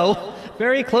lap yellow,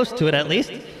 very close to it at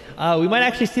least. We might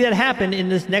actually see that happen in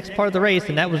this next part of the race,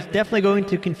 and that was definitely going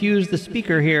to confuse the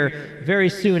speaker here very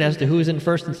soon as to who's in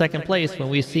first and second place when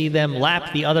we see them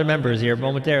lap the other members here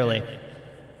momentarily.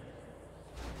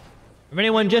 For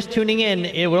anyone just tuning in,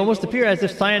 it would almost appear as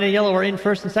if Cyan and Yellow are in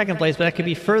first and second place, but that could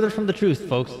be further from the truth,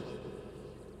 folks.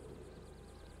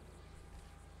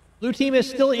 Blue team is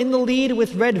still in the lead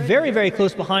with red very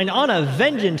close behind on a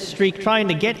vengeance streak, trying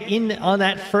to get in on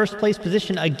that first place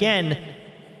position again.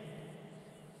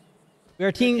 We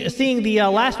are seeing the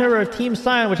last member of Team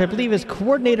Cyan, which I believe is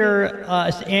Coordinator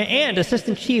and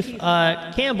Assistant Chief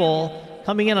Campbell,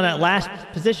 coming in on that last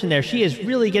position there. She is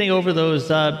really getting over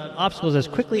those obstacles as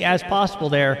quickly as possible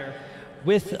there,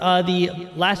 with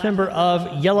the last member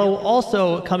of Yellow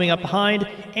also coming up behind.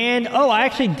 And, oh, I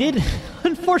actually did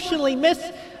unfortunately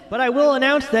miss, but I will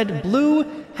announce that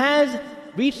Blue has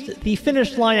reached the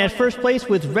finish line at first place,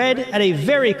 with red at a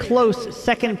very close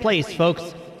second place,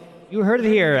 folks. You heard it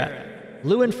here.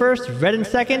 Blue in first, red in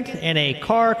second, and a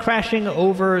car crashing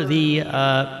over the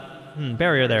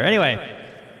barrier there. Anyway,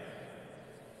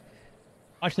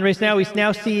 watching the race now, we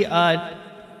now see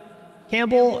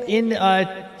Campbell in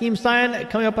Team Cyan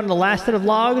coming up on the last set of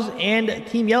logs, and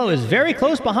Team Yellow is very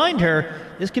close behind her.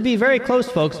 This could be very close,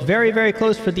 folks. Very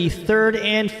close for the third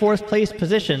and fourth place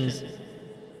positions.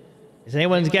 Is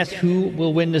anyone's guess who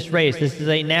will win this race? This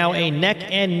is now a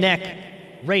neck-and-neck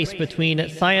race between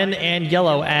Cyan and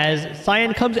Yellow, as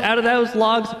Cyan comes out of those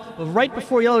logs right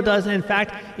before Yellow does, and in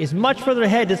fact is much further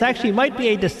ahead. This actually might be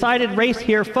a decided race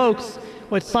here, folks,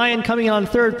 with Cyan coming on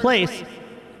third place,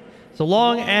 so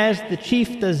long as the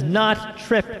Chief does not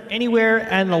trip anywhere.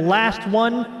 And the last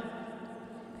one,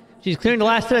 she's clearing the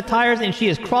last set of tires, and she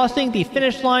is crossing the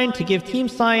finish line to give Team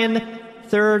Cyan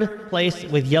third place,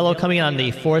 with yellow coming on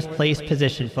the fourth place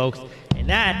position, folks. And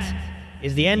that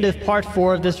is the end of part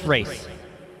 4 of this race.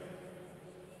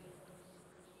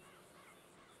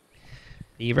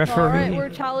 The referee... All right, we're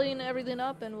tallying everything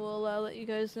up, and we'll let you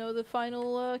guys know the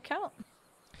final count.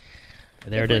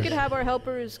 There if it we is. could have our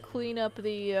helpers clean up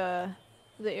the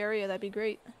area, that'd be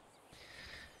great.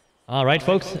 All right,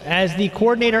 folks. As the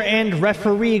coordinator and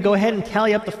referee, go ahead and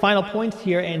tally up the final points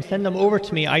here and send them over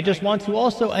to me. I just want to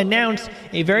also announce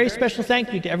a very special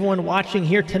thank you to everyone watching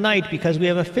here tonight, because we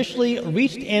have officially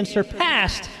reached and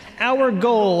surpassed our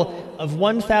goal of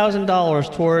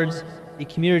 $1,000 towards the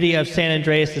community of San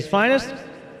Andreas' finest.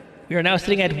 We are now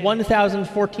sitting at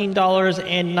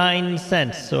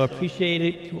 $1,014.09. So appreciate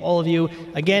it to all of you.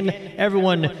 Again,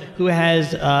 everyone who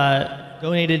has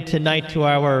donated tonight to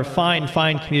our fine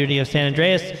community of San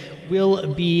Andreas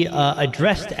will be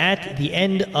addressed at the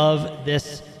end of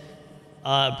this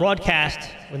broadcast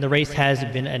when the race has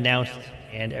been announced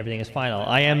and everything is final.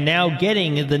 I am now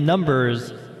getting the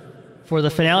numbers for the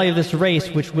finale of this race,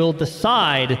 which will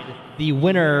decide the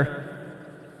winner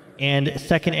and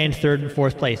second and third and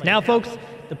fourth place. Now, folks,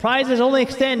 the prizes only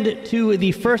extend to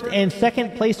the first and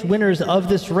second place winners of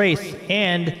this race,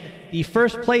 and the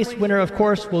first place winner, of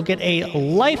course, will get a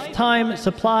lifetime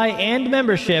supply and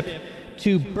membership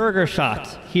to Burger Shot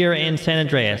here in San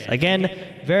Andreas. Again,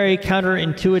 very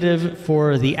counterintuitive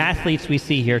for the athletes we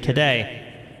see here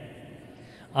today.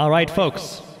 All right,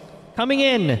 folks, coming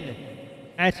in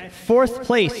at fourth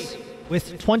place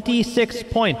with 26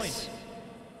 points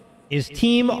is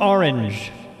Team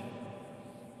Orange.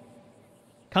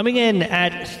 Coming in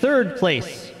at third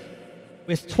place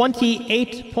with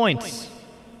 28 points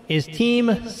is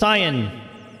Team Cyan.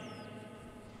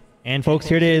 And folks,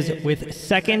 here it is with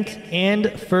second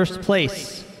and first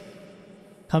place.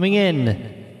 Coming in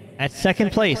at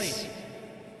second place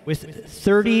with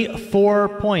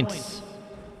 34 points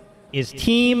is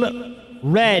Team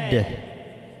Red.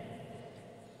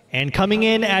 And coming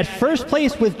in at first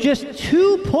place with just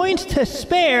 2 points to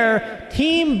spare,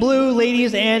 Team Blue,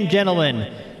 ladies and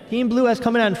gentlemen. Team Blue has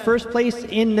come in on first place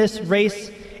in this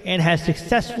race and has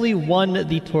successfully won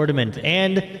the tournament.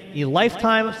 And the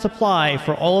lifetime supply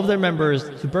for all of their members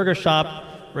to Burger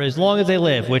Shop for as long as they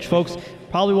live, which, folks,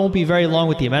 probably won't be very long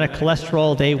with the amount of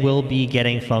cholesterol they will be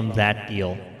getting from that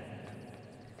deal.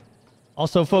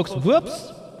 Also, folks,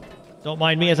 whoops, don't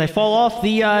mind me as I fall off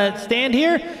the stand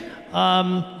here.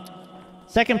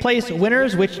 Second place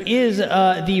winners, which is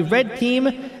the red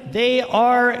team, they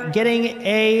are getting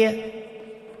a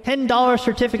 $10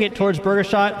 certificate towards Burger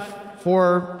Shot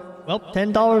for, well,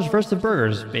 $10 versus the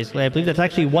burgers, basically. I believe that's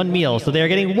actually one meal. So they are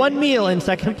getting one meal in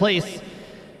second place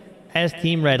as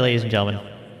Team Red, ladies and gentlemen.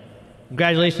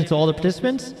 Congratulations to all the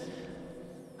participants.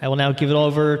 I will now give it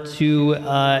over to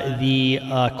the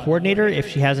coordinator if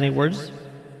she has any words.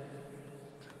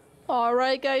 All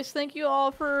right, guys, thank you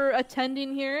all for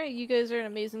attending here. You guys are an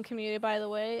amazing community, by the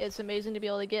way. It's amazing to be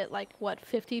able to get, like, what,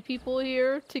 50 people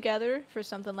here together for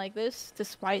something like this,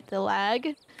 despite the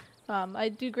lag. I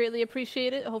do greatly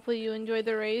appreciate it. Hopefully you enjoyed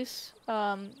the race.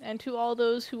 And to all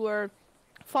those who are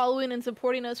following and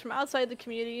supporting us from outside the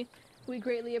community, we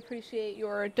greatly appreciate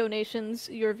your donations,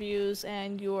 your views,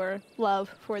 and your love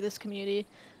for this community.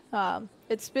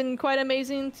 It's been quite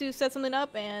amazing to set something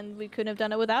up, and we couldn't have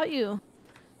done it without you.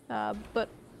 But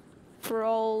for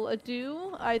all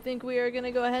ado, I think we are going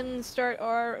to go ahead and start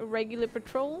our regular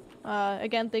patrol.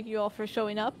 Again, thank you all for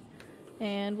showing up,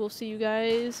 and we'll see you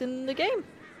guys in the game.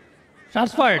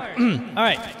 Shots fired. All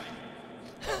right.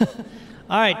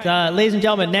 All right, ladies and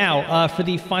gentlemen, now for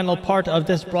the final part of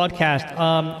this broadcast,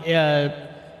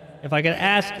 if I could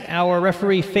ask our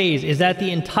referee, FaZe, is that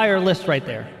the entire list right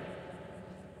there?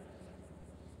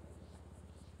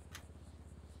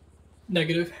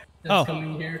 Negative. That's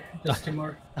coming here. Just 2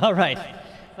 more. All right.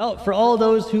 Well, for all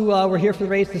those who were here for the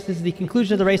race, this is the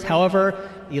conclusion of the race. However,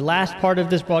 the last part of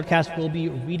this broadcast will be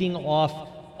reading off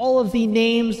all of the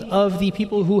names of the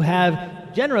people who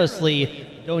have generously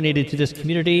donated to this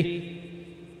community.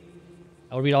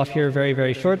 I'll read off here very,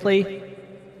 very shortly.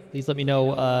 Please let me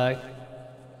know,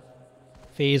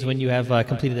 FaZe, when you have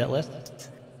completed that list.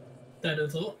 That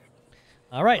is all.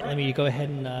 All right, let me go ahead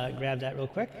and grab that real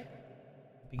quick.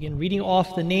 Begin reading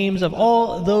off the names of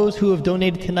all those who have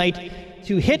donated tonight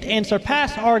to hit and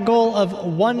surpass our goal of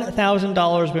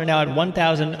 $1,000. We're now at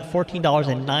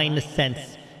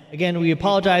 $1,014.09. Again, we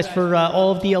apologize for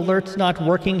all of the alerts not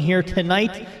working here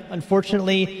tonight.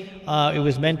 Unfortunately, it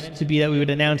was meant to be that we would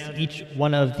announce each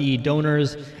one of the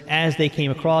donors as they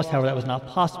came across. However, that was not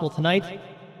possible tonight.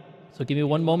 So give me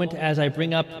one moment as I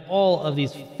bring up all of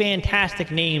these fantastic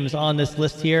names on this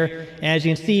list here. And as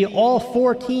you can see, all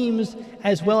 4 teams,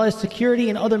 as well as security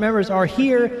and other members, are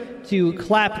here to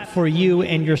clap for you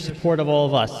and your support of all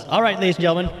of us. All right, ladies and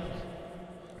gentlemen,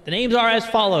 the names are as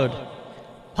followed.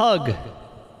 Pug,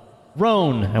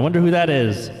 Roan, I wonder who that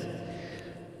is.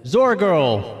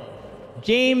 Zorgirl,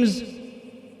 James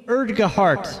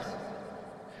Erdgehart,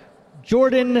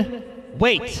 Jordan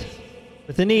Wait,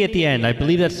 with an E at the end. I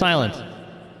believe that's silent.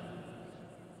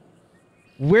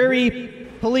 Weary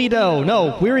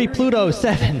Pluto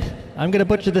 7. I'm going to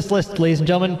butcher this list, ladies and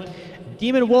gentlemen.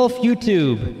 Demon Wolf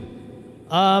YouTube.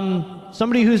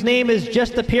 Somebody whose name is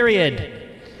just a period.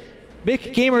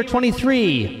 Mick Gamer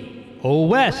 23. O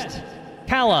West.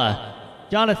 Kala.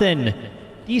 Jonathan.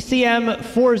 DCM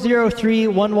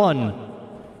 40311.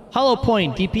 Hollow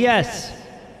Point DPS.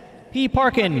 P.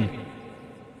 Parkin.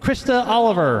 Krista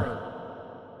Oliver.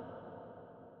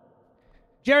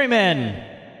 Jerryman,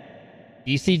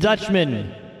 DC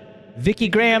Dutchman, Vicky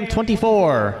Graham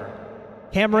 24,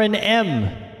 Cameron M,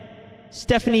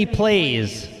 Stephanie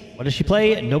Plays. What does she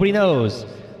play? Nobody knows.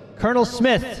 Colonel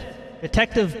Smith,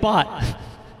 Detective Bot,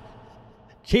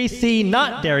 JC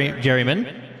not Jerryman,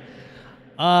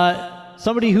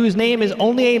 somebody whose name is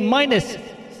only a minus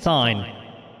sign.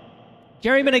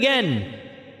 Jerryman again,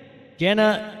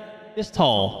 Jana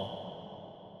Bisthall,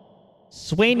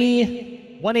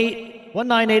 Swaney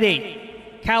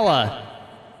 1988, Kala,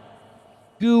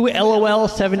 Goo LOL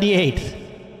 78,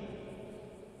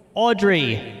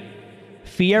 Audrey,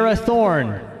 Fiera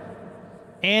Thorne,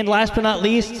 and last but not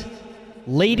least,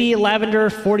 Lady Lavender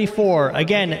 44.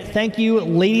 Again, thank you,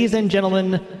 ladies and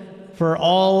gentlemen, for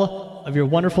all of your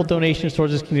wonderful donations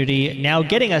towards this community, now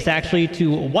getting us actually to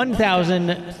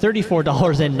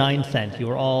 $1,034.09.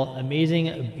 You are all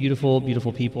amazing, beautiful,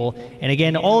 beautiful people. And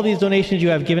again, all of these donations you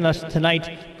have given us tonight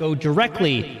go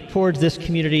directly towards this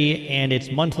community and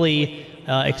its monthly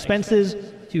expenses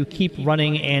to keep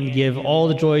running and give all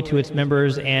the joy to its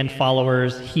members and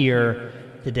followers here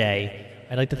today.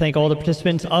 I'd like to thank all the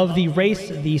participants of the race,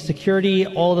 the security,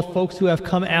 all the folks who have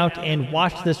come out and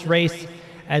watched this race,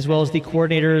 as well as the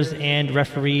coordinators and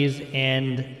referees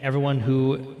and everyone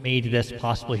who made this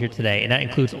possible here today. And that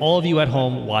includes all of you at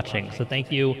home watching. So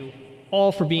thank you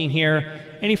all for being here.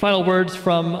 Any final words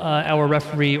from our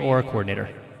referee or coordinator?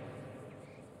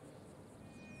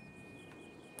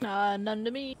 None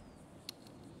to me.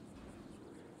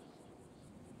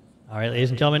 All right, ladies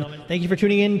and gentlemen, thank you for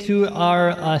tuning in to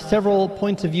our several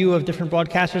points of view of different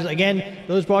broadcasters. Again,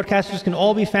 those broadcasters can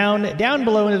all be found down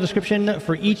below in the description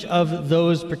for each of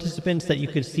those participants that you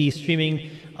could see streaming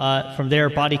from their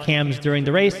body cams during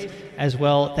the race. As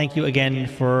well, thank you again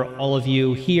for all of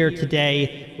you here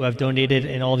today who have donated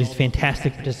and all these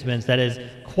fantastic participants. That is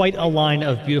quite a line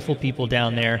of beautiful people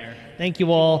down there. Thank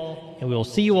you all, and we will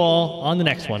see you all on the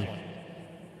next one.